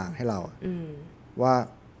ตัวอย่างให้เราว่า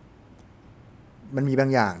มันมีบา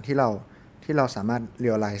งอย่างที่เราสามารถ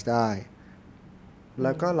realize ได้แ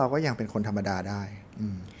ล้วก็เราก็ยังเป็นคนธรรมดาได้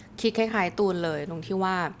คิดคล้ายๆตูนเลยตรงที่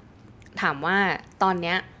ว่าถามว่าตอนเ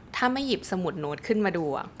นี้ยถ้าไม่หยิบสมุดโน้ตขึ้นมาดู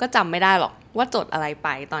ก็จำไม่ได้หรอกว่าจดอะไรไป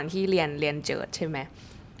ตอนที่เรียนเจิดใช่ไหม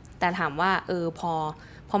แต่ถามว่าพ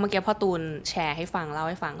อเมื่อกี้พ่อตูนแชร์ให้ฟังเล่า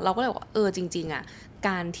ให้ฟังเราก็เลยบอกจริงๆก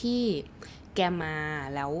ารที่แกมา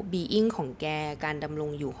แล้ว being ของแกการดำร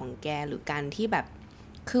งอยู่ของแกหรือการที่แบบ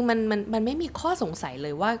คือมันไม่มีข้อสงสัยเล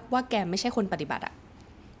ยว่าแกไม่ใช่คนปฏิบัติ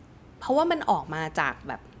เพราะว่ามันออกมาจาก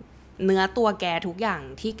แบบเนื้อตัวแกทุกอย่าง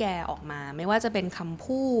ที่แกออกมาไม่ว่าจะเป็นคำ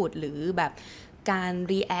พูดหรือแบบการ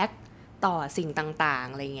react ต่อสิ่งต่าง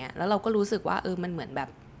ๆอะไรเงี้ยแล้วเราก็รู้สึกว่ามันเหมือนแบบ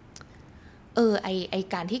ไอ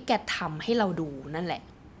การที่แกทำให้เราดูนั่นแหละ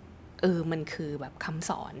มันคือแบบคำ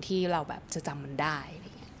สอนที่เราแบบจะจำมันได้อะไร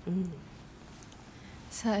เงี้ย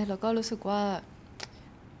ใช่แล้วก็รู้สึกว่า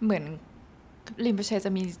เหมือนริมโปเชจ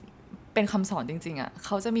ะมีเป็นคำสอนจริงๆเข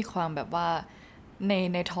าจะมีความแบบว่า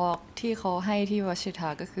ในทอล์กที่เขาให้ที่วัชทา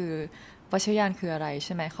ก็คือวัชญาณคืออะไรใ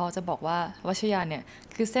ช่ไหมเขาจะบอกว่าวัชญาณเนี่ย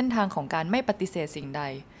คือเส้นทางของการไม่ปฏิเสธสิ่งใด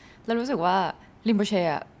แล้วรู้สึกว่าริมโปเช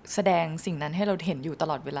แสดงสิ่งนั้นให้เราเห็นอยู่ต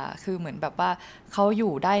ลอดเวลาคือเหมือนแบบว่าเขาอ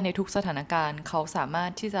ยู่ได้ในทุกสถานการณ์เขาสามาร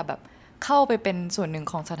ถที่จะแบบเข้าไปเป็นส่วนหนึ่ง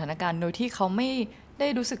ของสถานการณ์โดยที่เขาไม่ได้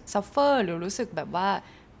รู้สึกซัฟเฟอร์หรือรู้สึกแบบว่า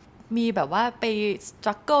มีแบบว่าไปสต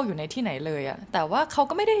รักเกิลอยู่ในที่ไหนเลยแต่ว่าเขา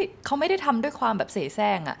ไม่ได้ทำด้วยความแบบเสแส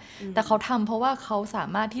ร้งแต่เขาทำเพราะว่าเขาสา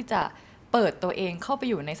มารถที่จะเปิดตัวเองเข้าไป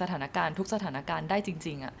อยู่ในสถานการณ์ทุกสถานการณ์ได้จ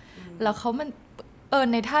ริงๆแล้วเขามัน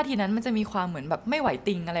ในท่าทีนั้นมันจะมีความเหมือนแบบไม่ไหว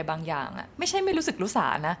ติงอะไรบางอย่างไม่ใช่ไม่รู้สึกรู้สา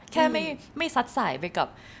นะแค่ไม่ซัดสายไปกับ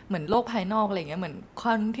เหมือนโลกภายนอกอะไรเงี้ยเหมือนค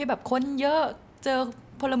นที่แบบคนเยอะเจอ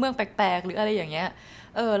พลเมืองแปลกๆหรืออะไรอย่างเงี้ย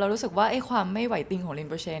เรารู้สึกว่าไอ้ความไม่ไหวติงของริน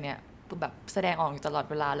โปเช่เนี่ยแบบแสดงออกอยู่ตลอด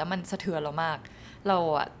เวลาแล้วมันสะเทือนเรามากเรา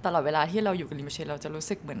ตลอดเวลาที่เราอยู่กับรินโปเช่เราจะรู้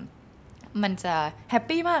สึกเหมือนมันจะแฮป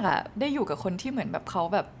ปี้มากได้อยู่กับคนที่เหมือนแบบเขา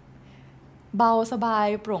แบบเบาสบาย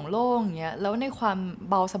โปร่งโล่งอย่างเงี้ยแล้วในความ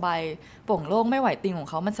เบาสบายโปร่งโล่งไม่ไหวติงของ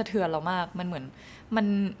เขามันสะเทือนเรามากมันเหมือน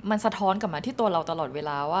มันสะท้อนกลับมาที่ตัวเราตลอดเว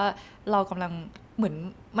ลาว่าเรากำลังเหมือน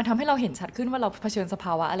มันทำให้เราเห็นชัดขึ้นว่าเราเผชิญสภ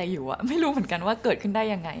าวะอะไรอยู่ไม่รู้เหมือนกันว่าเกิดขึ้นได้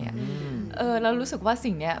ยังไงแล้วรู้สึกว่า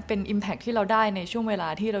สิ่งนี้เป็น impact ที่เราได้ในช่วงเวลา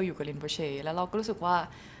ที่เราอยู่กับรินโปเช่แล้วเราก็รู้สึกว่า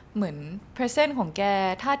เหมือน present ของแก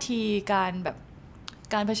ท่าทีการแบบ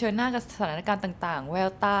การเผชิญหน้ากับสถานการณ์ต่างๆแวว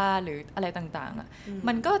ตาหรืออะไรต่างๆ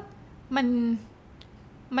มันก็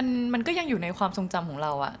มันก็ยังอยู่ในความทรงจำของเร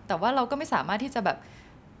าแต่ว่าเราก็ไม่สามารถที่จะแบบ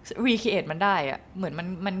recreate มันได้เหมือน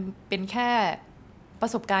มันเป็นแค่ปร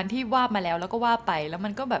ะสบการณ์ที่ว่ามาแล้วก็ว่าไปแล้วมั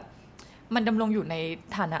นก็แบบมันดำรงอยู่ใน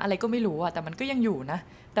ฐานะอะไรก็ไม่รู้แต่มันก็ยังอยู่นะ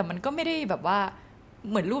แต่มันก็ไม่ได้แบบว่า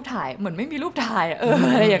เหมือนรูปถ่ายเหมือนไม่มีรูปถ่าย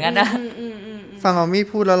อะไรอย่างนั้นนะฟังออมมี่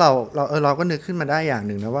พูดแล้วเราก็นึกขึ้นมาได้อย่างห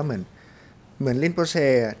นึ่งนะว่าเหมือนรินโปเช่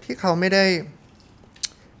ที่เขาไม่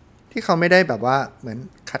ได้แบบว่าเหมือน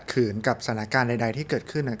ขัดขืนกับสถานการณ์ใดๆที่เกิด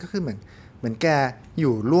ขึ้นก็คือเหมือนแกอ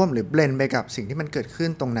ยู่ร่วมหรือเบลนไปกับสิ่งที่มันเกิดขึ้น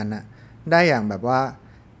ตรงนั้นได้อย่างแบบว่า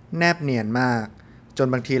แนบเนียนมากจน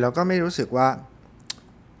บางทีเราก็ไม่รู้สึกว่า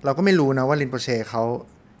เราก็ไม่รู้นะว่ารินโปเช่เขา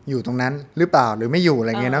อยู่ตรงนั้นหรือเปล่าหรือไม่อยู่อะไร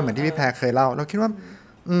เงี้ยนะเหมือนที่พี่แพรเคยเล่าเราคิดว่า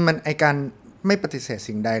มันไอการไม่ปฏิเสธ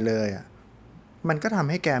สิ่งใดเลยมันก็ทำ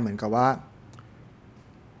ให้แกเหมือนกับว่า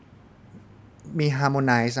มีฮาร์โมไ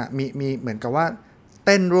นซ์มีเหมือนกับว่าเ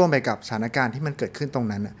ต้นร่วมไปกับสถานการณ์ที่มันเกิดขึ้นตรง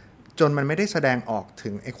นั้นจนมันไม่ได้แสดงออกถึ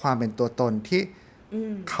งไอความเป็นตัวตนที่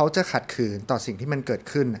เขาจะขัดขืนต่อสิ่งที่มันเกิด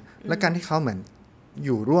ขึ้นและการที่เขาเหมือนอ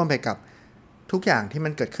ยู่ร่วมไปกับทุกอย่างที่มั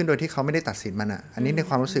นเกิดขึ้นโดยที่เขาไม่ได้ตัดสินมันอันนี้ในค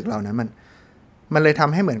วามรู้สึกเรานะมันเลยท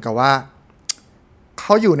ำให้เหมือนกับว่าเข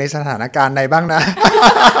าอยู่ในสถานการณ์ใดบ้างนะ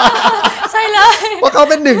ใช่เลยว่าเขา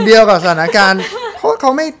เป็นหนึ่งเดียวกับสถานการณ์เพราะเข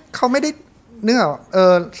าไม่ได้เนื้อ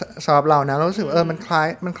สำหรับเรานะเรารู้สึกมันค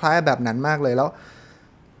ล้ายแบบนั้นมากเลยแล้ว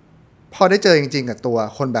พอได้เจอจริงๆกับตัว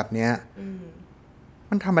คนแบบเนี้ย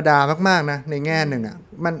มันธรรมดามากๆนะในแง่หนึ่ง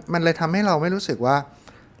มันเลยทำให้เราไม่รู้สึกว่า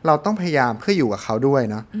เราต้องพยายามเพื่ออยู่กับเขาด้วย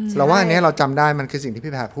เนาะเราว่าอันนี้เราจำได้มันคือสิ่งที่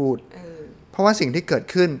พี่แพรพูดเพราะว่าสิ่งที่เกิด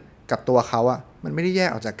ขึ้นกับตัวเขามันไม่ได้แยก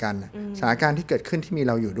ออกจากกันสถานการณ์ที่เกิดขึ้นที่มีเ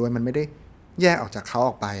ราอยู่ด้วยมันไม่ได้แยกออกจากเขาอ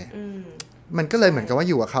อกไปมันก็เลยเหมือนกับว่า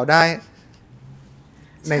อยู่กับเขาได้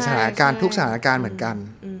ในสถานการณ์ทุกสถานการณ์เหมือนกัน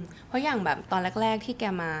เพราะอย่างแบบตอนแรกๆที่แก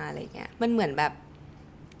มาอะไรเงี้ยมันเหมือนแบบ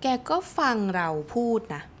แกก็ฟังเราพูด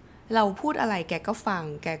นะเราพูดอะไรแกก็ฟัง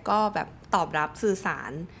แกก็แบบตอบรับสื่อสา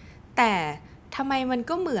รแต่ทำไมมัน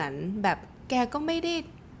ก็เหมือนแบบแกก็ไม่ได้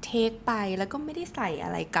เทคไปแล้วก็ไม่ได้ใส่อ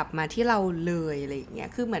ะไรกลับมาที่เราเลยอะไรอย่างเงี้ย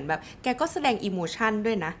คือเหมือนแบบแกก็แสดงอิโมชัน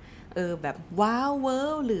ด้วยนะ แบบว้าวเวิ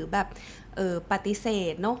ร์หรือแบบปฏิเส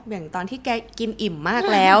ธเนาะอย่างตอนที่แกกินอิ่มมาก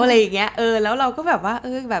แล้ว อะไรอย่างเงี้ยแล้วเราก็แบบว่า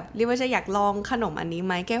แบบเรียกว่าจะอยากลองขนมอันนี้ไ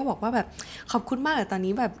หมแกก็บอกว่าแบบขอบคุณมากแต่ตอน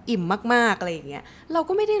นี้แบบอิ่มมากๆอะไรอย่างเงี้ยเรา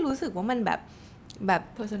ก็ไม่ได้รู้สึกว่ามันแบบ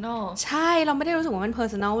personal ใช่เราไม่ได้รู้สึกว่ามัน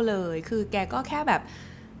personal เลยคือแกก็แค่แบบ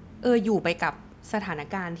อยู่ไปกับสถาน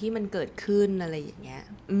การณ์ที่มันเกิดขึ้นอะไรอย่างเงี้ย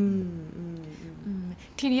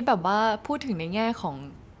ทีนี้แบบว่าพูดถึงในแง่ของ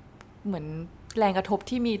เหมือนแรงกระทบ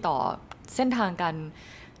ที่มีต่อเส้นทางการ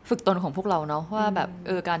ฝึกตนของพวกเราเนาะว่าแบบ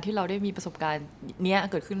การที่เราได้มีประสบการณ์เนี้ย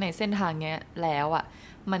เกิดขึ้นในเส้นทางเนี้ยแล้วอ่ะ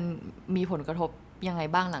มันมีผลกระทบยังไง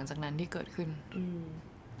บ้างหลังจากนั้นที่เกิดขึ้น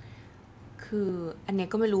คืออันเนี้ย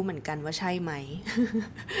ก็ไม่รู้เหมือนกันว่าใช่ไหม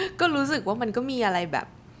ก็รู้สึกว่ามันก็มีอะไรแบบ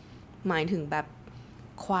หมายถึงแบบ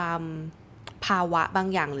ความภาวะบาง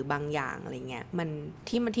อย่างหรือบางอย่างอะไรเงี้ยมัน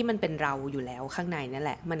ที่มันเป็นเราอยู่แล้วข้างในนั่นแ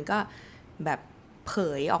หละมันก็แบบเผ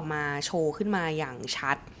ยออกมาโชว์ขึ้นมาอย่าง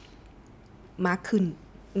ชัดมากขึ้น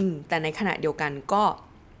แต่ในขณะเดียวกัน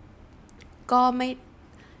ก็ไม่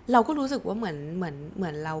เราก็รู้สึกว่าเหมื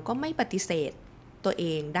อนเราก็ไม่ปฏิเสธตัวเอ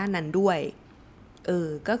งด้านนั้นด้วย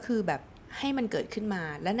ก็คือแบบให้มันเกิดขึ้นมา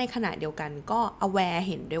และในขณะเดียวกันก็ aware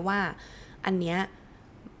เห็นด้วยว่าอันเนี้ย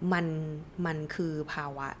มันคือภา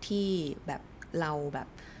วะที่แบบเราแบบ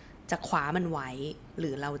จะคว้ามันไว้หรื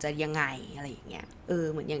อเราจะยังไงอะไรอย่างเงี้ย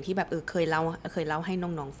เหมือนอย่างที่แบบเคยเล่าให้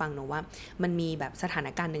น้องๆฟังเนอะว่ามันมีแบบสถาน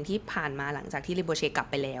การณ์หนึ่งที่ผ่านมาหลังจากที่ริโบเช่กลับ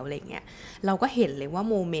ไปแล้วอะไรอย่างเงี้ยเราก็เห็นเลยว่า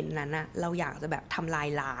โมเมนต์นั้นอะเราอยากจะแบบทำลาย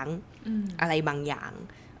ล้างอะไรบางอย่าง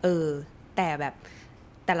แ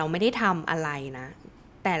ต่เราไม่ได้ทำอะไรนะ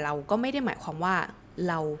แต่เราก็ไม่ได้หมายความว่า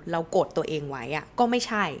เรากดตัวเองไว้อะก็ไม่ใ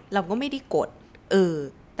ช่เราก็ไม่ได้กด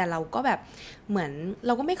แต่เราก็แบบเหมือนเ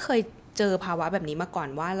ราก็ไม่เคยเจอภาวะแบบนี้มาก่อน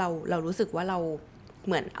ว่าเรารู้สึกว่าเราเ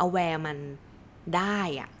หมือน aware มันได้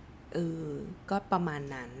อะก็ประมาณ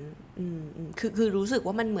นั้นคือรู้สึก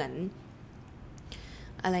ว่ามันเหมือน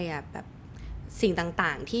อะไรอะแบบสิ่งต่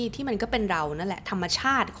างๆที่มันก็เป็นเรานั่นแหละธรรมช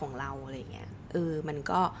าติของเราอะไรเงี้ยมัน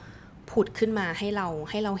ก็ผุดขึ้นมาให้เ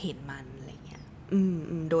ราเห็นมันอะไรเงี้ย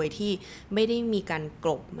โดยที่ไม่ได้มีการก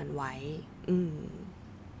ลบมันไว้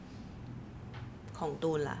ของ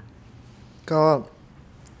ตูนล่ะก็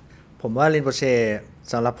ผมว่ารินโปเช่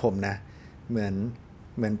สำหรับผมนะเหมือ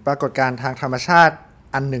นปรากฏการณ์ทางธรรมชาติ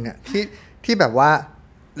อันหนึ่งอะที่แบบว่า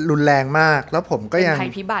รุนแรงมากแล้วผมก็ยังเป็นภั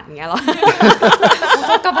ยพิบัติอย่างเงี้ยหรอ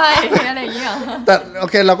กระภัยอะไรอย่างเงี้ยแต่โอ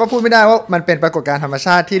เคเราก็พูดไม่ได้ว่ามันเป็นปรากฏการณ์ธรรมช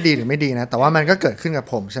าติที่ดีหรือไม่ดีนะแต่ว่ามันก็เกิดขึ้นกับ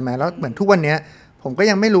ผมใช่ไหมแล้วเหมือนทุกวันนี้ผมก็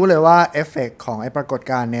ยังไม่รู้เลยว่าเอฟเฟกต์ของไอ้ปรากฏ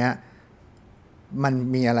การณ์เนี้ยมัน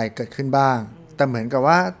มีอะไรเกิดขึ้นบ้างแต่เหมือนกับ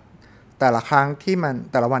ว่าแต่ละครั้งที่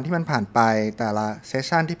แต่ละวันที่มันผ่านไปแต่ละเซส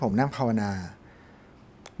ชันที่ผมนั่งภาวนา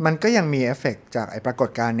มันก็ยังมีเอฟเฟกต์จากไอ้ปรากฏ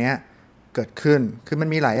การณ์เนี้ยเกิดขึ้นคือมัน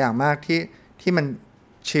มีหลายอย่างมากที่มัน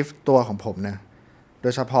ชิฟต์ตัวของผมนะโด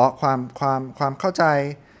ยเฉพาะความเข้าใจ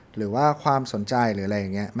หรือว่าความสนใจหรืออะไรอย่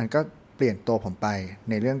างเงี้ยมันก็เปลี่ยนตัวผมไป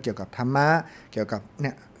ในเรื่องเกี่ยวกับธรรมะเกี่ยวกับเ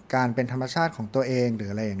นี่ยการเป็นธรรมชาติของตัวเองหรือ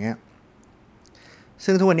อะไรอย่างเงี้ย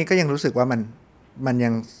ซึ่งทุกวันนี้ก็ยังรู้สึกว่ามันยั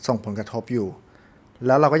งส่งผลกระทบอยู่แ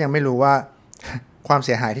ล้วเราก็ยังไม่รู้ว่าความเ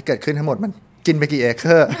สียหายที่เกิดขึ้นทั้งหมดมันกินไปกี่เอเค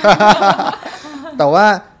อร์ แต่ว่า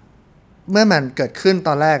เมื่อมันเกิดขึ้นต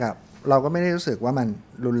อนแรกอะเราก็ไม่ได้รู้สึกว่ามัน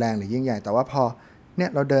รุนแรงหรือยิ่งใหญ่แต่ว่าพอเนี่ย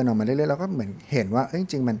เราเดินออกมาเรื่อยๆเราก็เหมือนเห็นว่าจ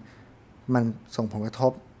ริงๆมันส่งผลกระท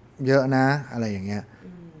บเยอะนะอะไรอย่างเงี้ย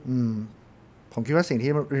ผมคิดว่าสิ่ง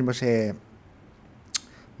ที่รินโปเช่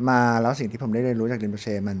มาแล้วสิ่งที่ผมได้เรียนรู้จากรินโปเ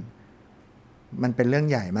ช่มันเป็นเรื่อง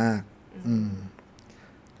ใหญ่มาก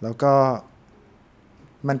แล้วก็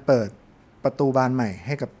มันเปิดประตูบานใหม่ใ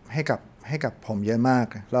ห้กับผมเยอะมาก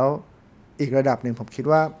แล้วอีกระดับหนึ่งผมคิด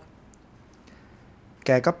ว่าแก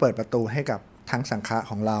ก็เปิดประตูให้กับทั้งสังฆะ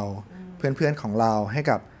ของเราเพื่อนๆของเราให้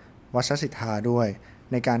กับวัชสิทธาด้วย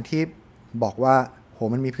ในการที่บอกว่าโห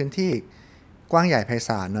มันมีพื้นที่กว้างใหญ่ไพศ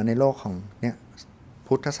าลเนาะในโลกของเนี่ย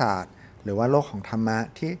พุทธศาสตร์หรือว่าโลกของธรรมะ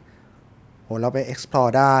ที่โหเราไป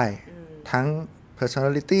explore ได้ทั้ง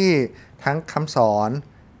personality ทั้งคำสอน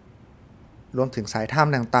รวมถึงสายธรรม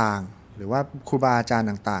ต่างๆหรือว่าครูบาอาจารย์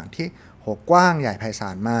ต่างๆที่โหกว้างใหญ่ไพศา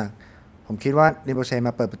ลมากผมคิดว่ารินโปเช่ม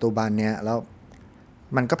าเปิดประตูบานเนี้ยแล้ว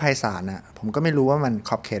มันก็ไพศาลนะผมก็ไม่รู้ว่ามันข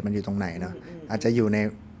อบเขตมันอยู่ตรงไหนเนาะอาจจะอยู่ใน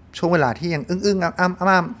ช่วงเวลาที่ยังอึ้งๆอ้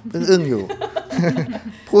ำๆอึ้งๆอยู่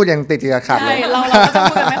พูดยังติดขัดเลยเราก็จะ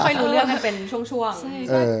พูดกันไม่ค่อยรู้เรื่องกันเป็นช่วง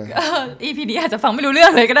ๆEP นี้อาจจะฟังไม่รู้เรื่อ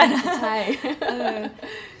งเลยก็ได้นะใช่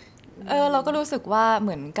เราก็รู้สึกว่าเห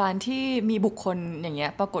มือนการที่มีบุคคลอย่างเงี้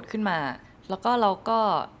ยปรากฏขึ้นมาแล้วก็เราก็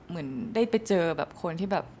เหมือนได้ไปเจอแบบคนที่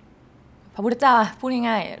แบบพระพุทธเจ้าพูด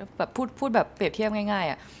ง่ายๆแบบพูดแบบเปรียบเทียบง่ายๆ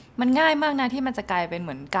อ่ะมันง่ายมากนะที่มันจะกลายเป็นเห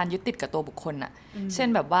มือนการยึดติดกับตัวบุคคลอ่ะเช่น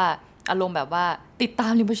แบบว่าอารมณ์แบบว่าติดตา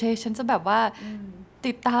มรินโปเช่ฉันจะแบบว่า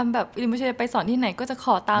ติดตามแบบริมเชไปสอนที่ไหนก็จะข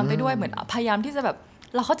อตามไปด้วยเหมือนพยายามที่จะแบบ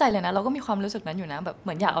เราเข้าใจเลยนะเราก็มีความรู้สึกนั้นอยู่นะแบบเห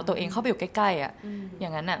มือนอยากเอาตัวเองเข้าไปอยู่ใกล้ๆอ่ะอย่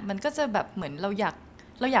างนั้นอ่ะมันก็จะแบบเหมือนเราอยา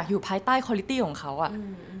กอยู่ภายใต้ควอลิตี้ของเขาอ่ะ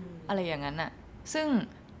อะไรอย่างนั้นอ่ะซึ่ง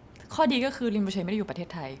ข้อดีก็คือริมเชไม่ได้อยู่ประเทศ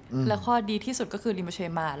ไทยและข้อดีที่สุดก็คือริมเช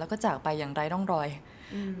มาแล้วก็จากไปอย่างไร้ร่องรอย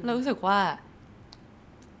เรารู้สึกว่า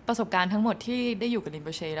ประสบการณ์ทั้งหมดที่ได้อยู่กับริม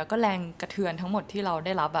เชแล้วก็แรงกระเทือนทั้งหมดที่เราไ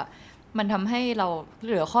ด้รับอ่ะมันทำให้เราเ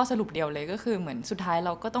หลือข้อสรุปเดียวเลยก็คือเหมือนสุดท้ายเร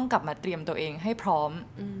าก็ต้องกลับมาเตรียมตัวเองให้พร้อม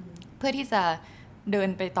เพื่อที่จะเดิน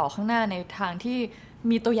ไปต่อข้างหน้าในทางที่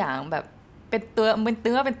มีตัวอย่างแบบเป็นตัว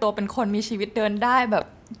เป็นคนมีชีวิตเดินได้แบบ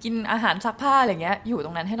กินอาหารซักผ้าอะไรเงี้ยอยู่ต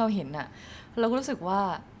รงนั้นให้เราเห็นน่ะเราก็รู้สึกว่า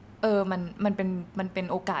มันเป็น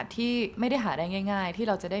โอกาสที่ไม่ได้หาได้ง่ายๆที่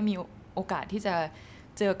เราจะได้มีโอกาสที่จะ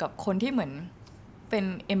เจอกับคนที่เหมือนเป็น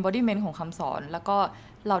embodiment ของคำสอนแล้วก็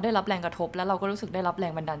เราได้รับแรงกระทบแล้วเราก็รู้สึกได้รับแร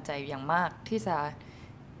งบันดาลใจอย่างมากที่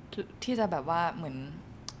จะแบบว่าเหมือน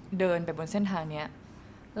เดินไปบนเส้นทางเนี้ย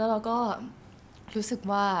แล้วเราก็รู้สึก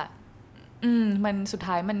ว่ามันสุด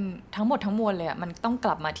ท้ายมันทั้งหมดทั้งมวลเลยอ่ะมันต้องก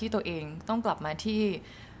ลับมาที่ตัวเองต้องกลับมา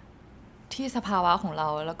ที่สภาวะของเรา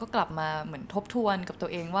แล้วก็กลับมาเหมือนทบทวนกับตัว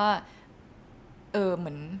เองว่าเห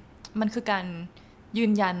มือนมันคือการยื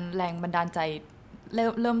นยันแรงบันดาลใจ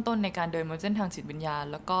เริ่มต้นในการเดินบนเส้นทางจิตวิญญาณ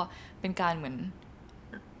แล้วก็เป็นการเหมือน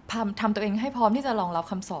ทำตัวเองให้พร้อมที่จะรองรับ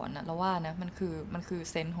คำสอนนะเราว่านะมันคือ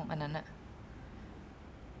เซนส์ของอันนั้นอะ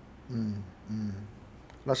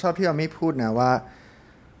เราชอบที่เราไม่พูดนะว่า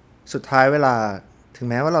สุดท้ายเวลาถึง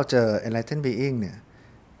แม้ว่าเราเจอ Enlightenment Being เนี่ย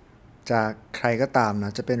จากใครก็ตามน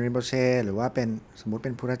ะจะเป็นริมโบเช่หรือว่าเป็นสมมุติเ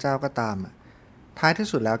ป็นพุทธเจ้าก็ตามท้ายที่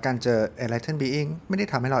สุดแล้วการเจอ Enlightenment Being ไม่ได้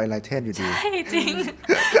ทำให้เรา Enlightened อยู่ดีใช่จริง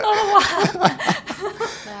ว้าว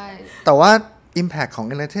ใช่แต่ว่า impact ของ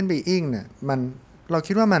Enlightenment Being เนี่ยเรา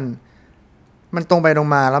คิดว่ามันตรงไปตรง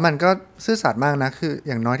มาแล้วมันก็ซื่อสัตย์มากนะคือ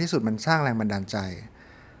อย่างน้อยที่สุดมันสร้างแรงบันดาลใจ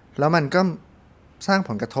แล้วมันก็สร้างผ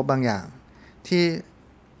ลกระทบบางอย่างที่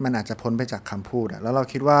มันอาจจะพ้นไปจากคำพูดแล้วเรา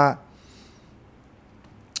คิดว่า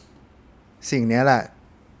สิ่งนี้แหละ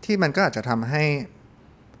ที่มันก็อาจจะทำให้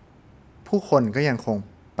ผู้คนก็ยังคง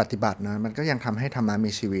ปฏิบัตินะมันก็ยังทำให้ธรรมะ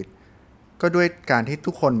มีชีวิตก็ด้วยการที่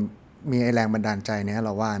ทุกคนมีแรงบันดาลใจเนี่ยเร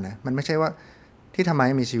าว่านะมันไม่ใช่ว่าที่ธรรมะ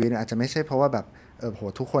มีชีวิตอาจจะไม่ใช่เพราะว่าแบบโห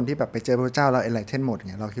ทุกคนที่แบบไปเจอพระเจ้าแล้ว Enlightened หมด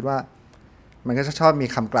เนี่ยเราคิดว่ามันก็จะชอบมี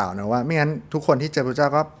คำกล่าวนะว่าไม่งั้นทุกคนที่เจอพระเจ้า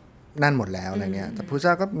ก็นั่นหมดแล้วอะไรเงี้ยแต่พระเจ้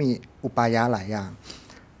าก็มีอุปายะหลายอย่าง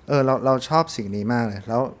เราชอบสิ่งนี้มากเลย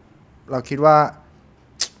แล้วเราคิดว่า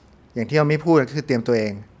อย่างที่เราไม่พูดก็คือเตรียมตัวเอ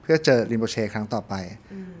งเพื่อเจอริมโบเช่ครั้งต่อไป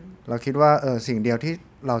เราคิดว่าสิ่งเดียวที่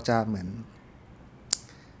เราจะเหมือน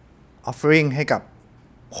offering ให้กับ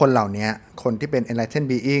คนเหล่านี้คนที่เป็น enlightened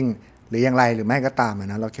being หรืออย่างไรหรือไม่ก็ตาม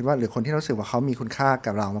นะเราคิดว่าหรือคนที่รู้สึกว่าเขามีคุณค่า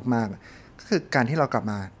กับเรามากๆก็คือการที่เรากลับ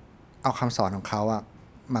มาเอาคำสอนของเขา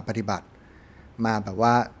มาปฏิบัติมาแบบว่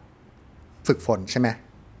าฝึกฝนใช่ไหม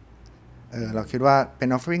เราคิดว่าเป็น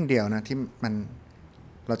offering เดียวนะที่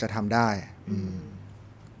เราจะทำได้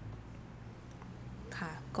ค่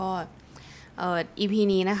ะก็EP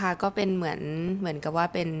นี้นะคะก็เป็นเหมือนกับว่า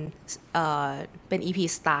เป็น EP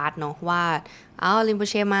start เนาะว่าริมโป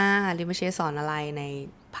เช่สอนอะไรใน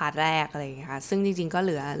พาร์ทแรกอะไรอย่างเงี้ยค่ะซึ่งจริงๆก็เห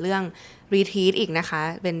ลือเรื่องรีทรีตอีกนะคะ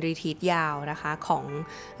เป็นรีทรีตยาวนะคะของ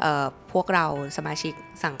พวกเราสมาชิก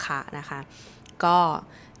สังฆะนะคะก็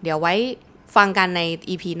เดี๋ยวไว้ฟังกันใน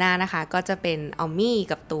EP หน้านะคะก็จะเป็นออมมี่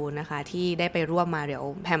กับตูนนะคะที่ได้ไปร่วมมาเดี๋ยว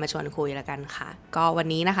แพรมาชวนคุยแล้วกันค่ะก็วัน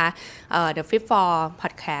นี้นะคะThe Fit for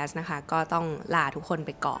Podcast นะคะก็ต้องลาทุกคนไป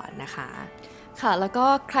ก่อนนะคะค่ะแล้วก็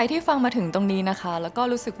ใครที่ฟังมาถึงตรงนี้นะคะแล้วก็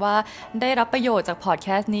รู้สึกว่าได้รับประโยชน์จากพอดแค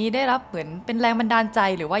สต์นี้ได้รับเหมือนเป็นแรงบันดาลใจ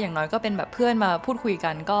หรือว่าอย่างน้อยก็เป็นแบบเพื่อนมาพูดคุย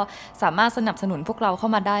กันก็สามารถสนับสนุนพวกเราเข้า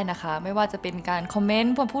มาได้นะคะไม่ว่าจะเป็นการคอมเมน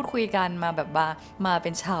ต์พูดคุยกันมาแบบมาเป็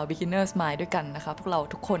นชาว Beginners Mind ด้วยกันนะคะพวกเรา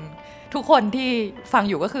ทุกคนที่ฟัง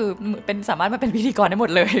อยู่ก็คือเป็นสามารถมาเป็นพิธีกรได้หม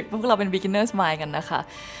ดเลยพวกเราเป็น Beginners Mind กันนะคะ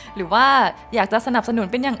หรือว่าอยากจะสนับสนุน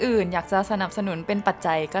เป็นอย่างอื่นอยากจะสนับสนุนเป็นปัจ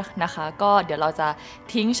จัยก็นะคะก็เดี๋ยวเราจะ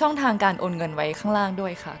ทิ้งช่องทางการโอนเงินไว้ข้างล่างด้ว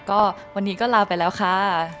ยค่ะก็วันนี้ก็ลาไปแล้วค่ะ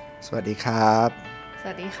สวัสดีครับส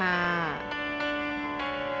วัสดีค่ะ